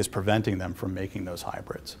Wolbachia is preventing them from making those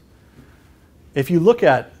hybrids. If you look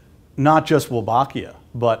at not just Wolbachia,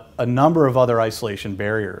 but a number of other isolation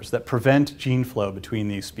barriers that prevent gene flow between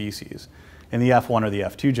these species in the F1 or the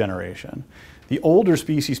F2 generation, the older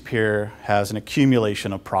species pair has an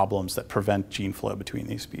accumulation of problems that prevent gene flow between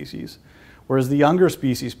these species, whereas the younger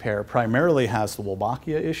species pair primarily has the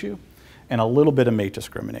Wolbachia issue and a little bit of mate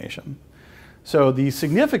discrimination. So the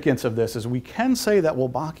significance of this is we can say that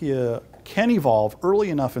Wolbachia can evolve early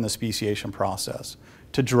enough in the speciation process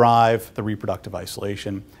to drive the reproductive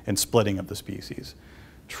isolation and splitting of the species.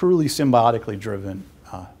 Truly symbiotically driven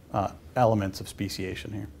elements of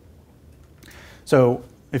speciation here. So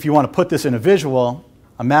if you want to put this in a visual,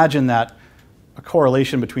 imagine that a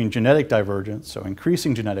correlation between genetic divergence, so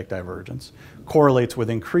increasing genetic divergence, correlates with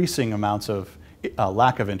increasing amounts of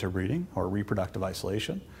lack of interbreeding or reproductive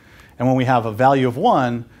isolation. And when we have a value of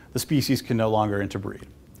 1, the species can no longer interbreed.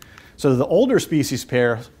 So the older species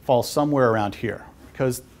pair falls somewhere around here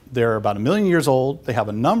because they're about 1 million years old, they have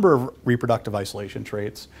a number of reproductive isolation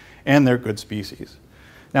traits, and they're good species.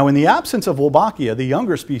 Now, in the absence of Wolbachia, the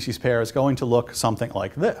younger species pair is going to look something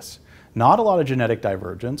like this. Not a lot of genetic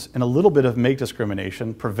divergence, and a little bit of mate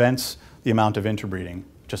discrimination prevents the amount of interbreeding,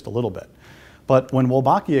 just a little bit. But when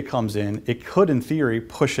Wolbachia comes in, it could, in theory,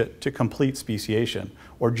 push it to complete speciation,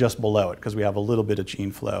 or just below it, because we have a little bit of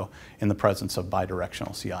gene flow in the presence of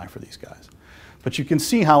bidirectional CI for these guys. But you can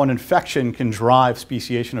see how an infection can drive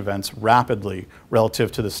speciation events rapidly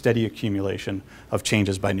relative to the steady accumulation of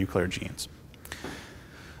changes by nuclear genes.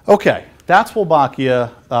 Okay, that's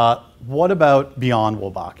Wolbachia. What about beyond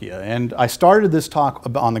Wolbachia? And I started this talk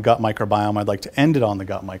on the gut microbiome. I'd like to end it on the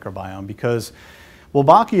gut microbiome because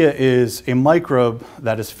Wolbachia is a microbe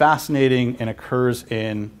that is fascinating and occurs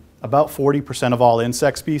in about 40% of all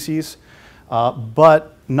insect species,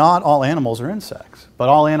 but not all animals are insects. But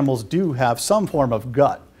all animals do have some form of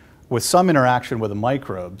gut with some interaction with the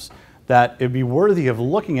microbes that it'd be worthy of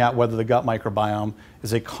looking at whether the gut microbiome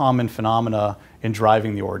is a common phenomena in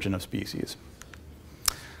driving the origin of species.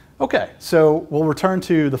 Okay, so we'll return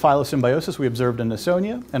to the phylosymbiosis we observed in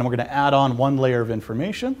Nasonia, and we're going to add on one layer of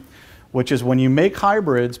information, which is when you make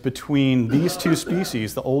hybrids between these two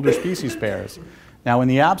species, the older species pairs. Now, in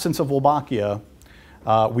the absence of Wolbachia,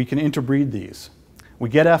 we can interbreed these. We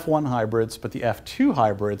get F1 hybrids, but the F2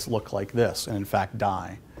 hybrids look like this, and in fact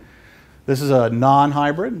die. This is a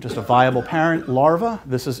non-hybrid, just a viable parent larva.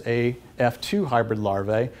 This is a F2 hybrid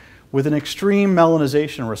larvae with an extreme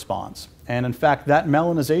melanization response. And in fact, that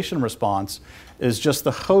melanization response is just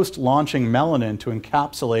the host launching melanin to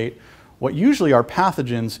encapsulate what usually are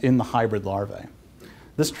pathogens in the hybrid larvae.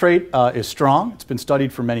 This trait is strong. It's been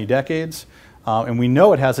studied for many decades. And we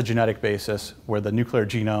know it has a genetic basis where the nuclear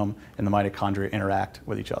genome and the mitochondria interact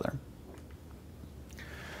with each other.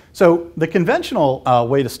 So the conventional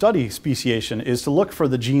way to study speciation is to look for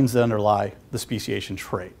the genes that underlie the speciation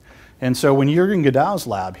trait. And so when Jürgen Godau's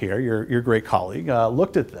lab here, your great colleague,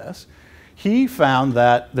 looked at this, he found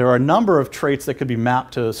that there are a number of traits that could be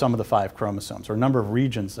mapped to some of the 5 chromosomes, or a number of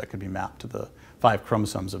regions that could be mapped to the 5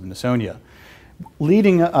 chromosomes of Nasonia,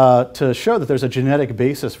 leading to show that there's a genetic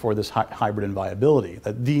basis for this hybrid inviability,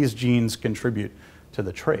 that these genes contribute to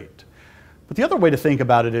the trait. But the other way to think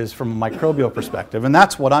about it is from a microbial perspective, and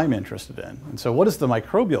that's what I'm interested in. And so what is the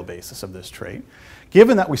microbial basis of this trait?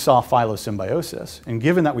 Given that we saw phylosymbiosis, and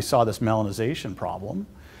given that we saw this melanization problem,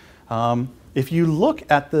 if you look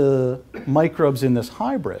at the microbes in this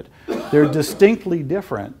hybrid, they're distinctly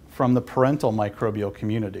different from the parental microbial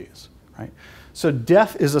communities, right? So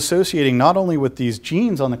death is associating not only with these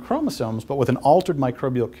genes on the chromosomes, but with an altered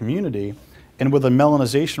microbial community and with a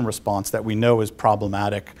melanization response that we know is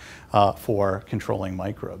problematic for controlling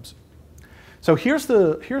microbes. So here's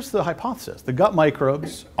the hypothesis. The gut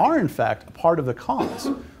microbes are in fact a part of the cause,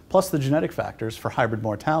 plus the genetic factors for hybrid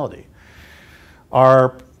mortality.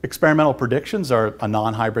 Our experimental predictions are a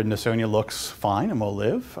non-hybrid Nasonia looks fine and will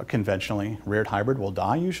live. A conventionally reared hybrid will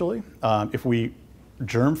die usually. If we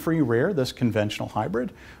germ-free rear this conventional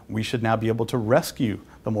hybrid, we should now be able to rescue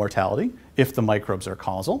the mortality if the microbes are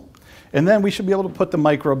causal. And then we should be able to put the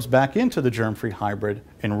microbes back into the germ-free hybrid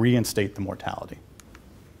and reinstate the mortality.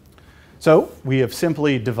 So we have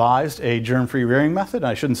simply devised a germ-free rearing method.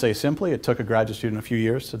 I shouldn't say simply, it took a graduate student a few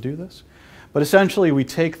years to do this. But essentially we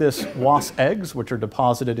take this wasp eggs, which are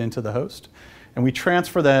deposited into the host, and we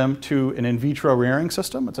transfer them to an in vitro rearing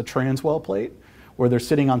system. It's a transwell plate where they're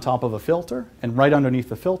sitting on top of a filter, and right underneath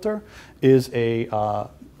the filter is a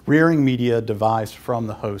rearing media devised from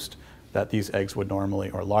the host that these eggs would normally,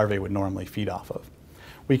 or larvae would normally feed off of.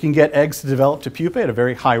 We can get eggs to develop to pupae at a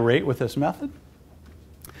very high rate with this method.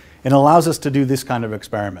 And it allows us to do this kind of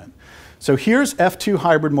experiment. So here's F2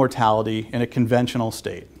 hybrid mortality in a conventional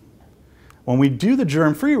state. When we do the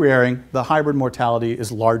germ-free rearing, the hybrid mortality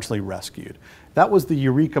is largely rescued. That was the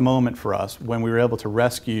eureka moment for us when we were able to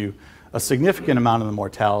rescue a significant amount of the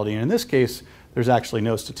mortality. And in this case, there's actually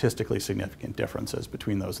no statistically significant differences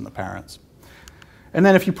between those and the parents. And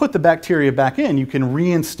then if you put the bacteria back in, you can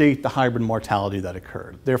reinstate the hybrid mortality that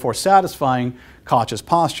occurred, therefore satisfying Koch's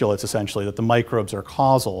postulates, essentially, that the microbes are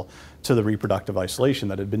causal to the reproductive isolation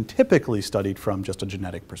that had been typically studied from just a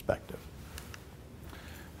genetic perspective.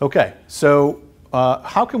 Okay, so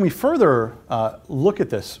how can we further look at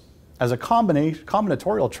this as a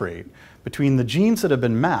combinatorial trait between the genes that have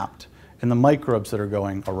been mapped and the microbes that are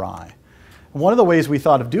going awry? And one of the ways we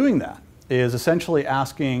thought of doing that is essentially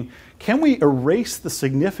asking, can we erase the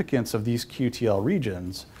significance of these QTL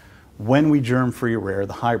regions when we germ-free rear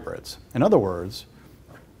the hybrids? In other words,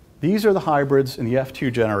 these are the hybrids in the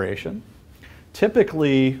F2 generation.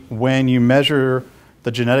 Typically, when you measure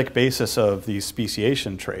the genetic basis of these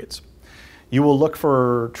speciation traits, you will look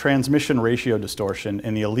for transmission ratio distortion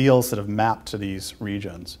in the alleles that have mapped to these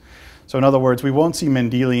regions. So in other words, we won't see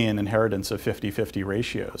Mendelian inheritance of 50-50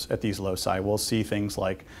 ratios at these loci. We'll see things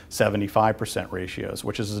like 75% ratios,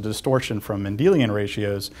 which is a distortion from Mendelian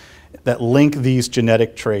ratios that link these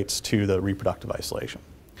genetic traits to the reproductive isolation.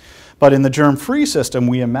 But in the germ-free system,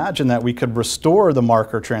 we imagine that we could restore the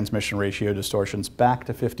marker transmission ratio distortions back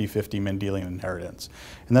to 50-50 Mendelian inheritance.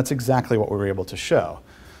 And that's exactly what we were able to show.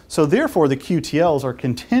 So therefore, the QTLs are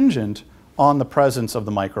contingent on the presence of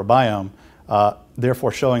the microbiome,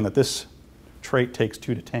 therefore showing that this trait takes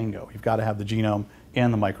 2 to tango. You've got to have the genome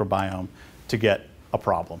and the microbiome to get a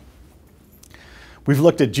problem. We've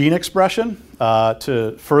looked at gene expression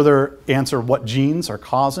to further answer what genes are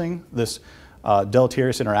causing this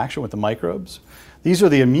deleterious interaction with the microbes. These are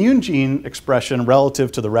the immune gene expression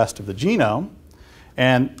relative to the rest of the genome,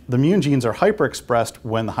 and the immune genes are hyperexpressed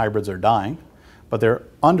when the hybrids are dying, but they're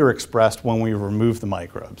underexpressed when we remove the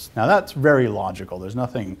microbes. Now that's very logical. There's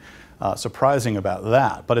nothing surprising about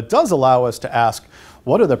that, but it does allow us to ask,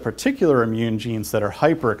 what are the particular immune genes that are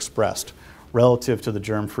hyperexpressed relative to the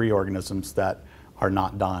germ-free organisms that are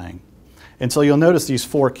not dying. And so you'll notice these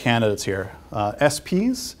 4 candidates here,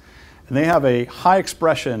 SPs, and they have a high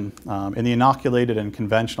expression in the inoculated and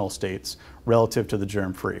conventional states relative to the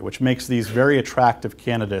germ-free, which makes these very attractive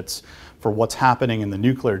candidates for what's happening in the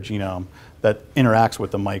nuclear genome that interacts with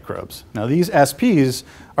the microbes. Now these SPs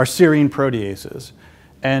are serine proteases,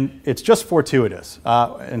 and it's just fortuitous.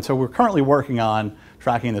 And so we're currently working on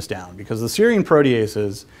tracking this down because the serine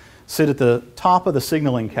proteases sit at the top of the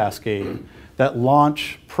signaling cascade that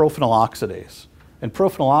launch prophenyl oxidase. And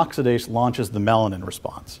prophenyl oxidase launches the melanin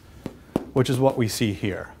response, which is what we see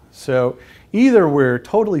here. So either we're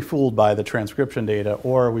totally fooled by the transcription data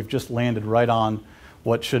or we've just landed right on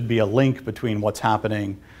what should be a link between what's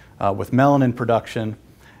happening with melanin production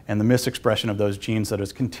and the misexpression of those genes that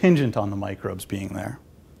is contingent on the microbes being there.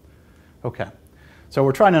 Okay, so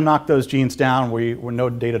we're trying to knock those genes down. We're no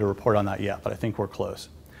data to report on that yet, but I think we're close.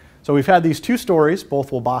 So we've had these 2 stories,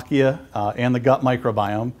 both Wolbachia and the gut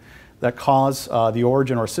microbiome, that cause the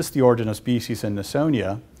origin or assist the origin of species in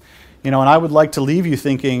Nasonia. You know, and I would like to leave you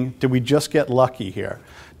thinking, did we just get lucky here?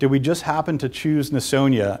 Did we just happen to choose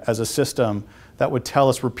Nasonia as a system that would tell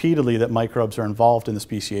us repeatedly that microbes are involved in the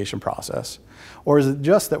speciation process? Or is it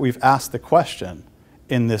just that we've asked the question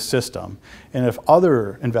in this system? And if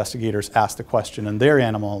other investigators ask the question in their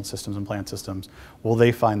animal systems and plant systems, will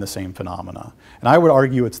they find the same phenomena? And I would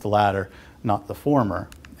argue it's the latter, not the former.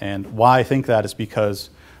 And why I think that is because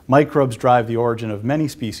microbes drive the origin of many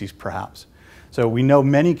species, perhaps. So we know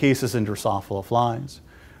many cases in Drosophila flies.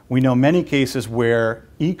 We know many cases where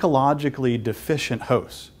ecologically deficient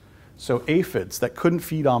hosts, so aphids that couldn't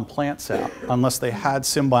feed on plant sap unless they had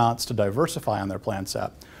symbionts to diversify on their plant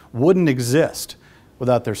sap, wouldn't exist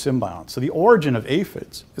without their symbionts. So the origin of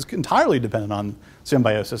aphids is entirely dependent on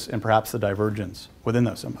symbiosis and perhaps the divergence within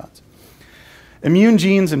those symbionts. Immune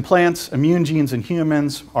genes in plants, immune genes in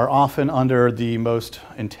humans are often under the most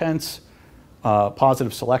intense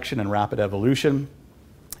positive selection and rapid evolution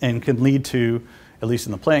and can lead to, at least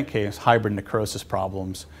in the plant case, hybrid necrosis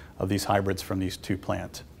problems of these hybrids from these 2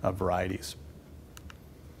 plant varieties.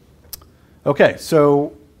 Okay,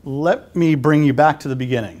 so let me bring you back to the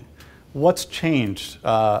beginning. What's changed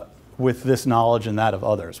with this knowledge and that of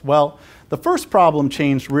others? Well, the first problem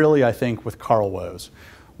changed really, I think, with Carl Woese.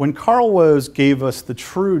 When Carl Woese gave us the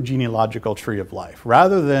true genealogical tree of life,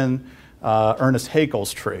 rather than Ernest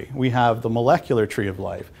Haeckel's tree, we have the molecular tree of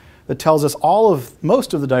life that tells us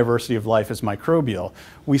most of the diversity of life is microbial.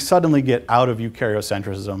 We suddenly get out of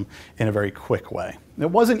eukaryocentrism in a very quick way. It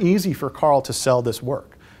wasn't easy for Carl to sell this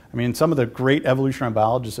work. I mean, some of the great evolutionary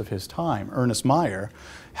biologists of his time, Ernest Mayr,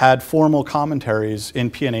 had formal commentaries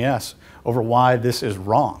in PNAS over why this is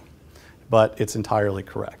wrong, but it's entirely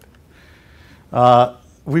correct.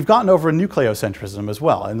 We've gotten over nucleocentrism as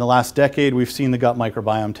well. In the last decade, we've seen the gut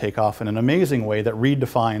microbiome take off in an amazing way that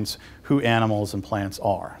redefines who animals and plants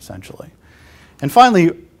are, essentially. And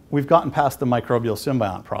finally, we've gotten past the microbial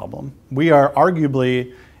symbiont problem. We are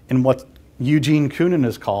arguably in what Eugene Koonin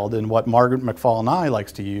is called, and what Margaret McFall and I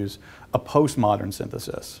likes to use, a postmodern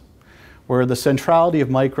synthesis, where the centrality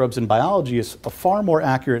of microbes in biology is a far more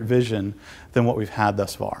accurate vision than what we've had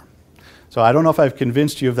thus far. So I don't know if I've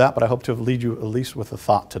convinced you of that, but I hope to lead you at least with a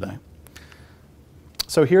thought today.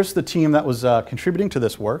 So here's the team that was contributing to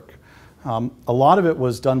this work. A lot of it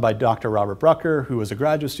was done by Dr. Robert Brucker, who was a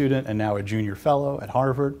graduate student and now a junior fellow at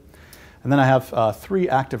Harvard. And then I have 3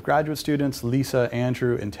 active graduate students, Lisa,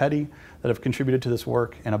 Andrew, and Teddy, that have contributed to this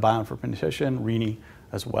work, and a bioinformatician, Rini,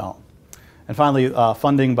 as well. And finally,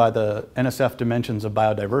 funding by the NSF Dimensions of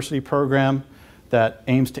Biodiversity program that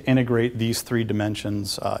aims to integrate these 3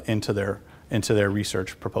 dimensions into their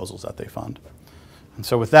research proposals that they fund. And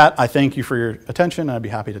so with that, I thank you for your attention, and I'd be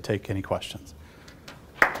happy to take any questions.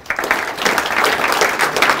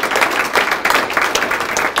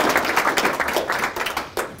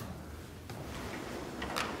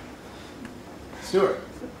 Stuart.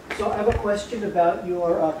 So I have a question about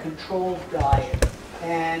your controlled diet,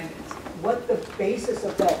 and what the basis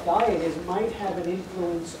of that diet is might have an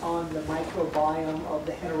influence on the microbiome of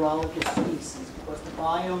the heterologous species, because the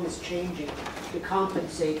biome is changing to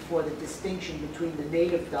compensate for the distinction between the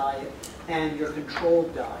native diet and your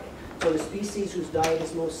controlled diet. So the species whose diet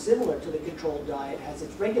is most similar to the controlled diet has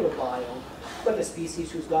its regular biome, but the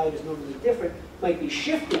species whose diet is normally different might be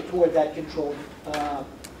shifted toward that controlled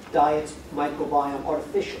diet's microbiome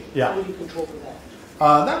artificially. Yeah. How would you control for that?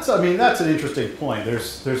 That's an interesting point.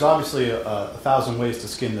 There's obviously a 1,000 ways to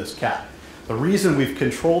skin this cat. The reason we've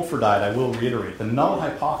controlled for diet, I will reiterate, the null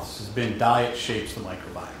hypothesis has been diet shapes the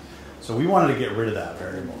microbiome. So we wanted to get rid of that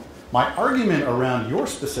variable. My argument around your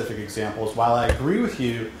specific example is, while I agree with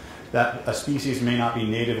you that a species may not be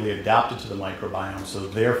natively adapted to the microbiome, so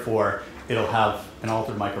therefore it'll have an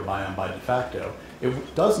altered microbiome by de facto,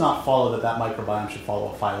 it does not follow that that microbiome should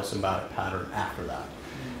follow a phylosymbiotic pattern after that.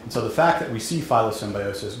 And so the fact that we see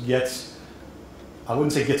phylosymbiosis gets, I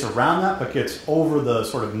wouldn't say gets around that, but gets over the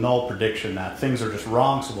sort of null prediction that things are just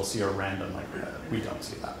wrong, so we'll see a random microbiome. We don't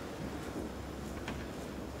see that.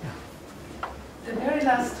 The very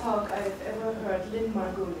last talk I've ever heard Lynn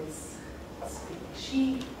Margulis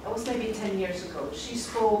speak, it was maybe 10 years ago, she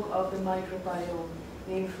spoke of the microbiome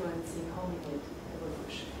influencing hominid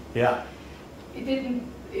evolution. Yeah. It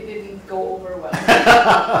didn't go over well.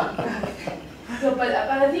 So, but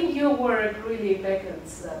I think your work really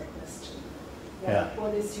beckons that question. Yeah.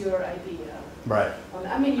 What is your idea? Right.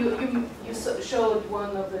 I mean, you showed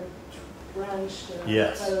one of the branched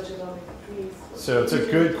yes. phylogenetic trees. So it's a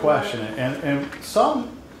good question, and some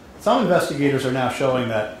investigators are now showing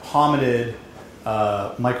that hominid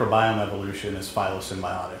microbiome evolution is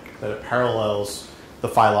phylosymbiotic, that it parallels the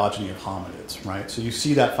phylogeny of hominids, right? So you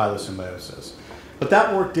see that phylosymbiosis. But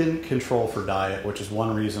that work didn't control for diet, which is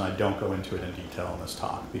one reason I don't go into it in detail in this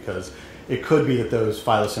talk, because it could be that those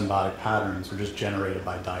phylosymbiotic patterns are just generated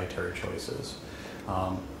by dietary choices.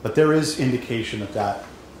 But there is indication that that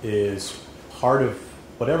is part of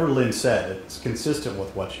whatever Lynn said. It's consistent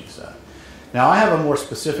with what she said. Now, I have a more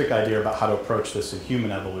specific idea about how to approach this in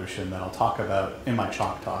human evolution that I'll talk about in my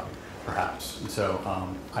chalk talk, perhaps. And so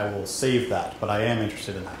I will save that, but I am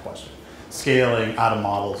interested in that question. Scaling out of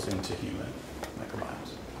models into human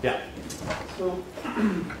microbiomes. Yeah? So,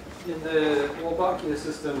 in the Wolbachia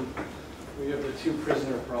system, we have the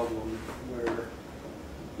two-prisoner problem, where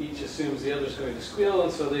each assumes the other's going to squeal,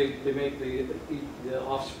 and so they make the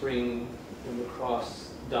offspring in the cross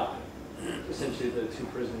die. Essentially the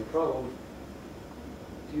two-prisoner problem.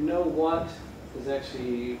 Do you know what is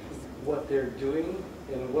actually what they're doing,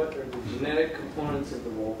 and what are the genetic components of the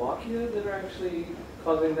Wolbachia that are actually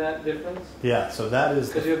causing that difference? Yeah, so that is...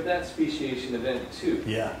 Because you have that speciation event too.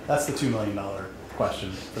 Yeah, that's the $2 million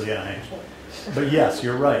question for the NIH. But yes,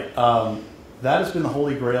 you're right. That has been the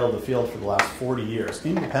holy grail of the field for the last 40 years,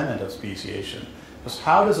 independent of speciation. Just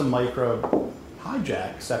how does a microbe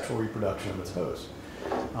hijack sexual reproduction of its host?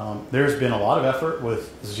 There's been a lot of effort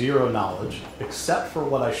with zero knowledge, except for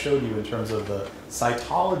what I showed you in terms of the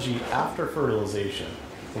cytology after fertilization.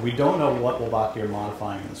 But we don't know what Wolbachia are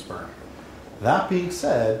modifying in the sperm. That being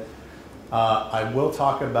said, I will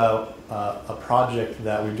talk about a project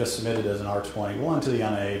that we've just submitted as an R21 to the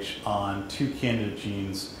NIH on 2 candidate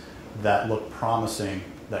genes that look promising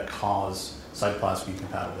that cause cytoplasmic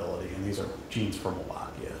incompatibility, and these are genes for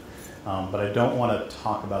Wolbachia. But I don't want to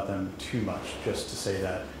talk about them too much, just to say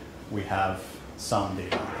that we have some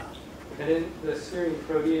data on that. And in the serine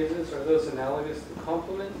proteases, are those analogous to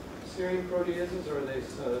complement serine proteases, or are they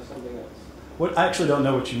something else? I actually don't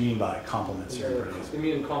know what you mean by complement serine proteases. The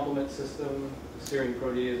immune complement system, serine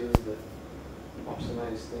proteases that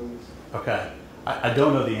opsonize things. Okay. I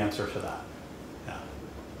don't know the answer to that.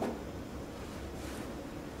 Yeah.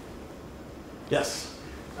 Yes?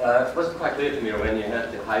 It wasn't quite clear to me when you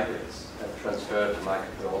had the hybrids that transferred the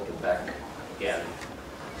microbiota back again.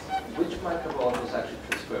 Which microbiota was actually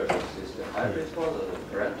transferred? Is it the hybrids one or the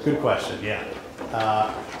parental? Good question, yeah.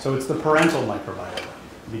 So it's the parental microbiota,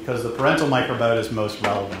 because the parental microbiota is most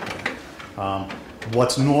relevant here.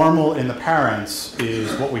 What's normal in the parents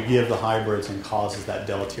is what we give the hybrids and causes that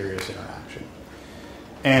deleterious interaction.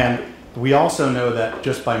 And we also know that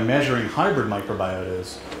just by measuring hybrid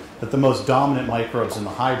microbiotas, that the most dominant microbes in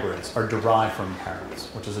the hybrids are derived from parents,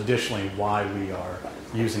 which is additionally why we are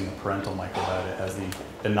using the parental microbiota as the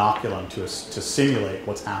inoculum to simulate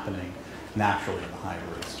what's happening naturally in the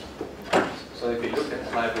hybrids. So if you look at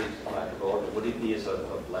the hybrid microbiota, would it be a sort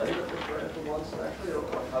of a blend of the parental ones actually, or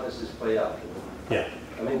how does this play out? Yeah.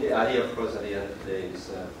 I mean, the idea, of course, at the end of the day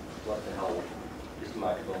is what the hell is the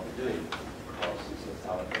microbiota doing? Because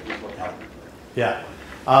it's what happened. Yeah.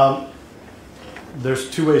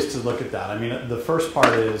 There's 2 ways to look at that. I mean, the first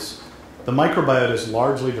part is the microbiota is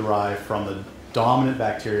largely derived from the dominant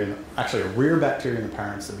bacteria, actually a rear bacteria in the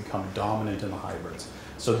parents that become dominant in the hybrids.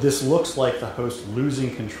 So this looks like the host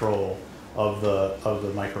losing control of the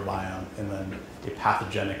microbiome, and then a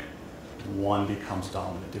pathogenic one becomes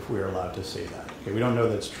dominant, if we are allowed to say that. Okay, we don't know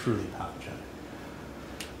that it's truly pathogenic.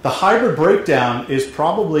 The hybrid breakdown is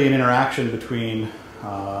probably an interaction between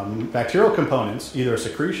bacterial components, either a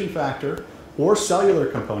secretion factor or cellular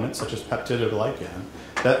components, such as peptidoglycan,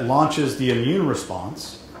 that launches the immune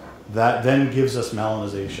response that then gives us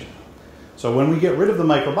melanization. So when we get rid of the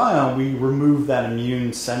microbiome, we remove that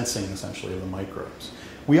immune sensing, essentially, of the microbes.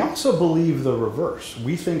 We also believe the reverse.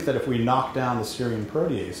 We think that if we knock down the serine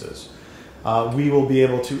proteases, we will be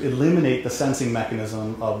able to eliminate the sensing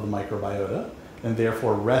mechanism of the microbiota and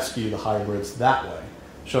therefore rescue the hybrids that way,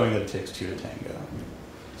 showing that it takes two to tango.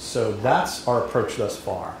 So that's our approach thus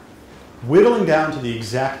far. Whittling down to the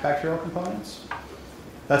exact bacterial components,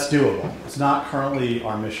 that's doable. It's not currently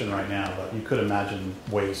our mission right now, but you could imagine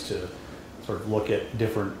ways to sort of look at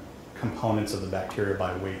different components of the bacteria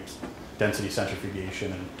by weight, density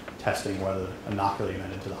centrifugation, and testing whether inoculating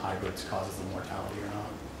that into the hybrids causes the mortality or not.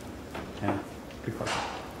 Yeah, good question.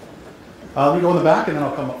 Let me go in the back and then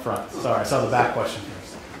I'll come up front. Sorry, I saw the back question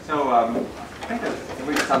first. So I think there's at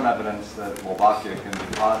least some evidence that Wolbachia can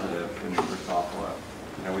be positive in Drosophila.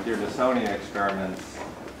 You know, with your Dasonia experiments,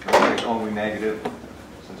 are they only negative?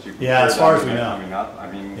 Since you As far as we know. Coming up?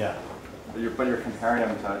 I mean, yeah. But you're comparing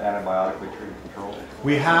them to antibiotically treated controls.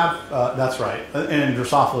 We have, that's right. And in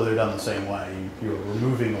Drosophila, they're done the same way. You're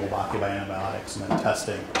removing Wolbachia by antibiotics and then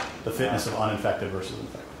testing the fitness of uninfected versus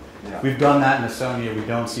infected. Yeah. We've done that in Dasonia. We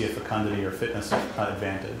don't see a fecundity or fitness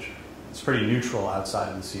advantage. It's pretty neutral outside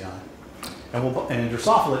of the CI. And in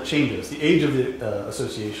Drosophila, it changes. The age of the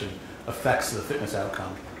association affects the fitness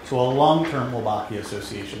outcome. So a long-term Wolbachia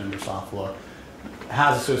association in Drosophila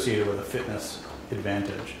has associated with a fitness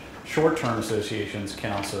advantage. Short-term associations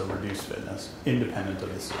can also reduce fitness, independent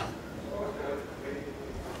of the CI.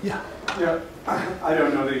 Yeah. Yeah, I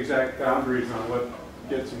don't know the exact boundaries on what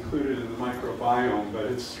gets included in the microbiome, but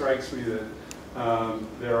it strikes me that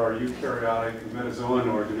there are eukaryotic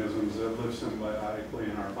metazoan organisms that live symbiotically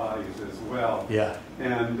in our bodies as well. Yeah.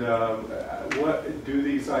 And what do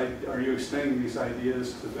these? Are you extending these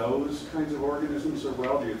ideas to those kinds of organisms as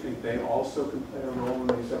well? Do you think they also can play a role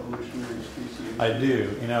in these evolutionary species? I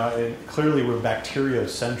do. You know, clearly we're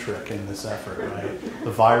bacteriocentric in this effort, right?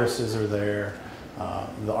 The viruses are there,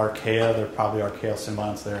 the archaea. There are probably archaeal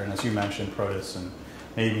symbionts there, and as you mentioned, protists and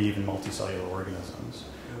maybe even multicellular organisms.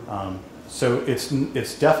 So it's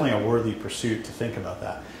definitely a worthy pursuit to think about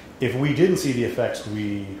that. If we didn't see the effects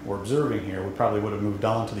we were observing here, we probably would have moved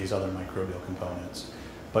on to these other microbial components.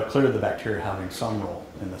 But clearly the bacteria having some role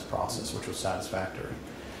in this process, which was satisfactory.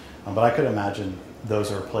 But I could imagine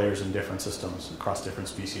those are players in different systems across different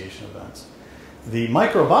speciation events. The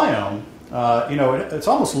microbiome, you know, it's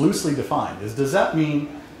almost loosely defined. Does that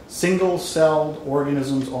mean single-celled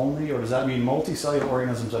organisms only, or does that mean multicellular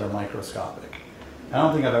organisms that are microscopic? I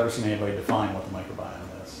don't think I've ever seen anybody define what the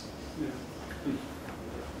microbiome is.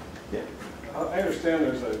 Yeah. I understand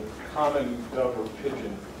there's a common dove or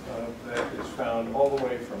pigeon that is found all the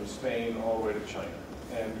way from Spain all the way to China.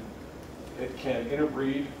 And it can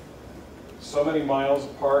interbreed so many miles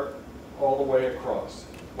apart all the way across.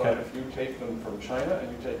 But Okay. if you take them from China and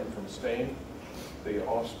you take them from Spain, the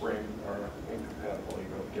offspring are incompatible. You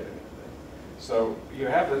don't get anything. So you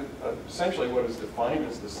have essentially what is defined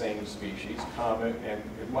as the same species, common, and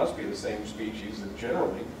it must be the same species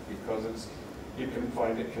generally because you can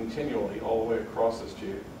find it continually all the way across this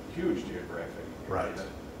huge geographic area. Right.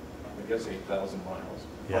 I guess 8,000 miles.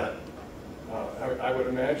 Yeah. But I would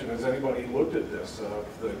imagine, has anybody looked at this,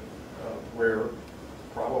 where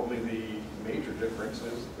probably the major difference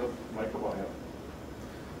is the microbiome?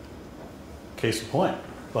 Case in point.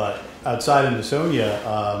 But outside in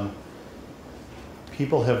Dasonia,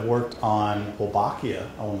 people have worked on Wolbachia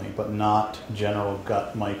only, but not general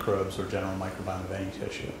gut microbes or general microbiome of any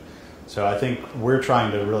tissue. So I think we're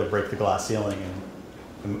trying to really break the glass ceiling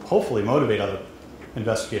and hopefully motivate other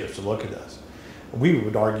investigators to look at this. We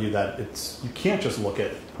would argue that you can't just look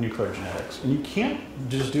at nuclear genetics, and you can't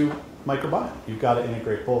just do microbiome. You've got to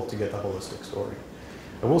integrate both to get the holistic story.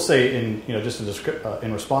 I will say,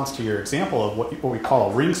 in response to your example of what we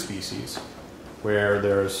call a ring species, where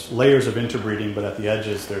there's layers of interbreeding, but at the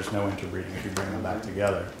edges there's no interbreeding if you bring them back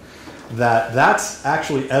together, that's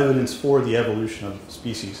actually evidence for the evolution of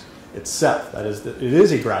species itself. That is, it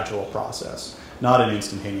is a gradual process, not an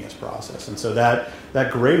instantaneous process. And so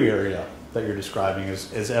that gray area that you're describing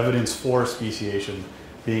is evidence for speciation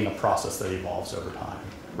being a process that evolves over time,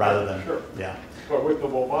 rather than, Sure. Yeah. But with the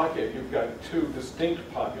Wolbachia, you've got two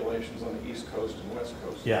distinct populations on the East Coast and West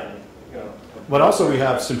Coast. Yeah. You know, But also we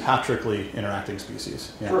have sympatrically interacting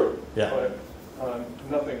species. Yeah. True. Yeah. But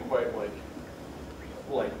nothing quite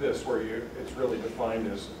like this, where it's really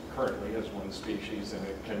defined as currently as one species, and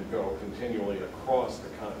it can go continually across the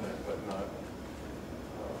continent, but not.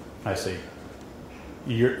 I see.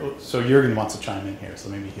 So Jürgen wants to chime in here, so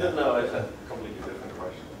maybe he'll. No, it's a completely different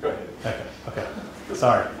question. Go ahead. Okay.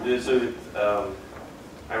 Sorry. So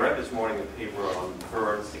I read this morning a paper on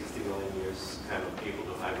ferns, 60 million years, kind of able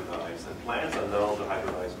to hybridize, and plants are known to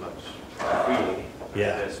hybridize much freely.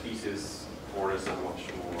 Yeah. Their species porous and much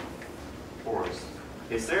more porous.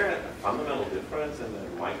 Is there a fundamental difference in the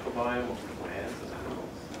microbiome of plants and animals?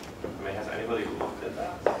 I mean, has anybody looked at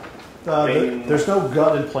that? There's no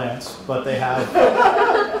gut in plants, but they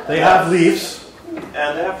have leaves.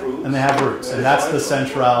 And they have roots. And they have roots. And that's the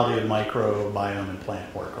centrality of microbiome and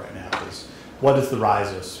plant work right now. Is what is the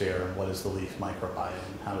rhizosphere and what is the leaf microbiome?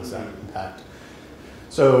 How does that impact?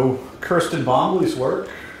 So Kirsten Bombley's work.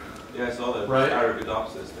 Yeah, I saw that. Right.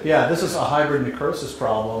 Arabidopsis. Yeah, this is a hybrid necrosis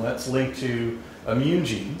problem that's linked to immune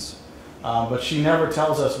genes. But she never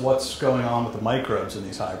tells us what's going on with the microbes in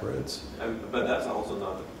these hybrids. But that's also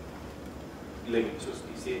not linked to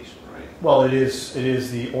speciation, right? Well, it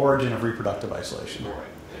is the origin of reproductive isolation Right.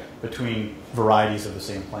 Yeah. between varieties of the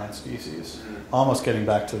same plant species. Almost getting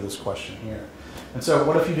back to this question here. And so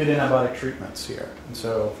what if you did antibiotic treatments here? And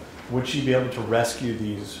so would she be able to rescue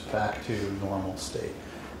these back to normal state?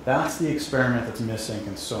 That's the experiment that's missing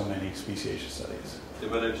in so many speciation studies. Yeah,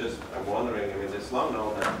 but I'm wondering, I mean, it's long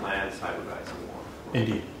known that plants hybridize more.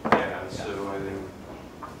 Indeed. Yeah, so I think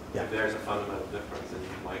Yeah. if there's a fundamental difference in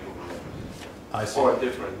microbiome, I see. or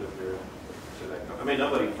different if you're selecting. I mean,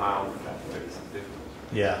 nobody found that there is a difference.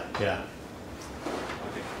 Yeah, yeah.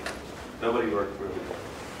 Okay. Nobody worked really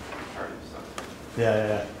hard on stuff.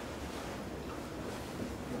 Yeah.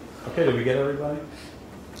 Okay, did we get everybody?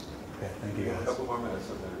 Okay, thank you A guys. couple more minutes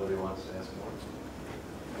if anybody wants to ask more.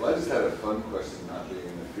 Well, I just had a fun question, not being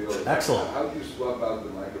in the field. Excellent. How do you swap out the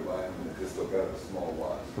microbiome and just look at a small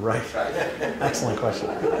wasp? Right. Excellent question.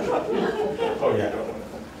 Oh, Yeah.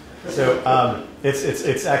 So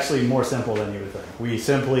it's actually more simple than you would think. We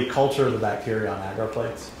simply culture the bacteria on agar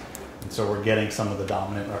plates, and so we're getting some of the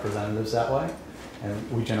dominant representatives that way,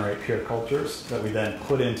 and we generate pure cultures that we then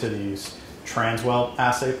put into these transwell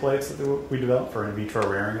assay plates that we develop for in vitro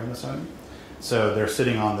rearing of Madsen. So they're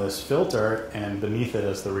sitting on this filter, and beneath it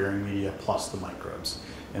is the rearing media plus the microbes,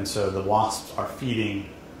 and so the wasps are feeding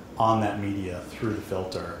on that media through the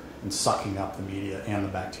filter and sucking up the media and the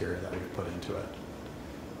bacteria that we've put into it.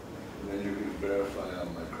 And then you can verify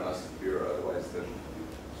on microscopy, or otherwise that you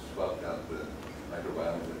swapped out the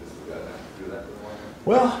microbiome and just look at it. Have to do that with one?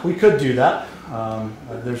 Well, we could do that.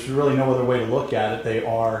 There's really no other way to look at it.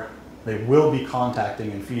 They will be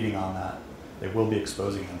contacting and feeding on that. They will be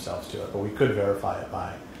exposing themselves to it, but we could verify it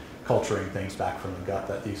by culturing things back from the gut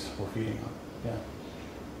that these were feeding on. Yeah.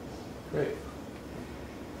 Great.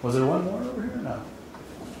 Was there one more over here? No.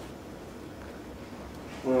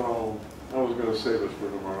 Well, I was going to save it for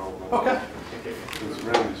tomorrow, but Okay. since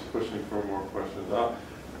Randy's pushing for more questions,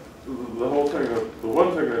 the one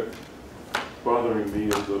thing that's bothering me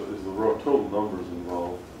is the raw total numbers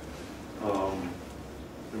involved.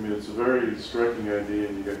 I mean, it's a very striking idea,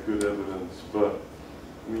 and you got good evidence, but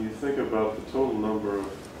when you think about the total number of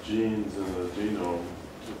genes in the genome,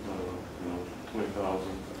 20,000,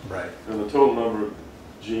 Right. and the total number of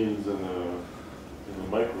genes in the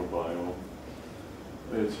microbiome,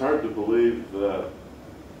 it's hard to believe that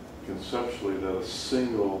conceptually that a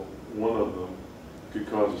single one of them could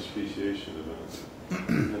cause a speciation event.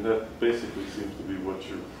 And that basically seems to be what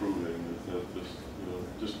you're proving, is that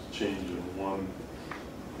just a change in one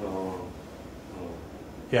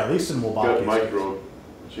Yeah, at least in gut Wolbachia. microbe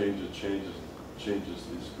changes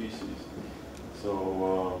the species.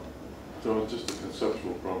 So it's just a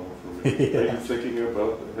conceptual problem for me. Yeah. Are you thinking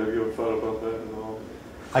about that? Have you ever thought about that at all?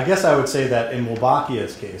 I guess I would say that in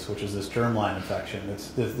Wolbachia's case, which is this germline infection,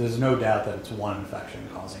 there's no doubt that it's one infection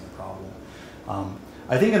causing the problem.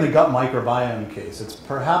 I think in the gut microbiome case, it's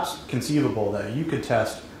perhaps conceivable that you could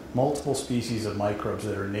test multiple species of microbes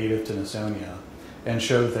that are native to Madsonia and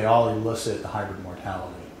show that they all elicit the hybrid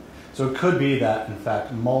mortality. So it could be that, in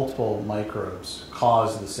fact, multiple microbes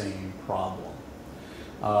cause the same problem.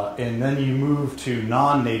 And then you move to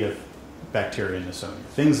non-native bacteria in Madsonia,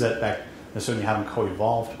 things that Madsonia haven't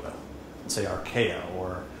co-evolved with, say archaea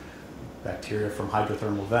or bacteria from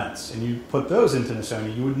hydrothermal vents. And you put those into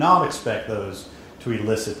Madsonia, you would not expect those to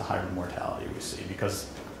elicit the hybrid mortality we see because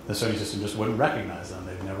the Madsonia system just wouldn't recognize them.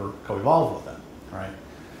 They've never co-evolved with them, right?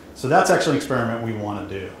 So that's actually an experiment we want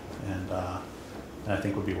to do, and I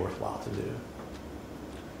think would be worthwhile to do.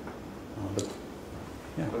 But,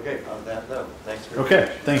 yeah. Okay, on that note, thanks for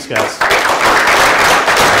Okay, thanks guys.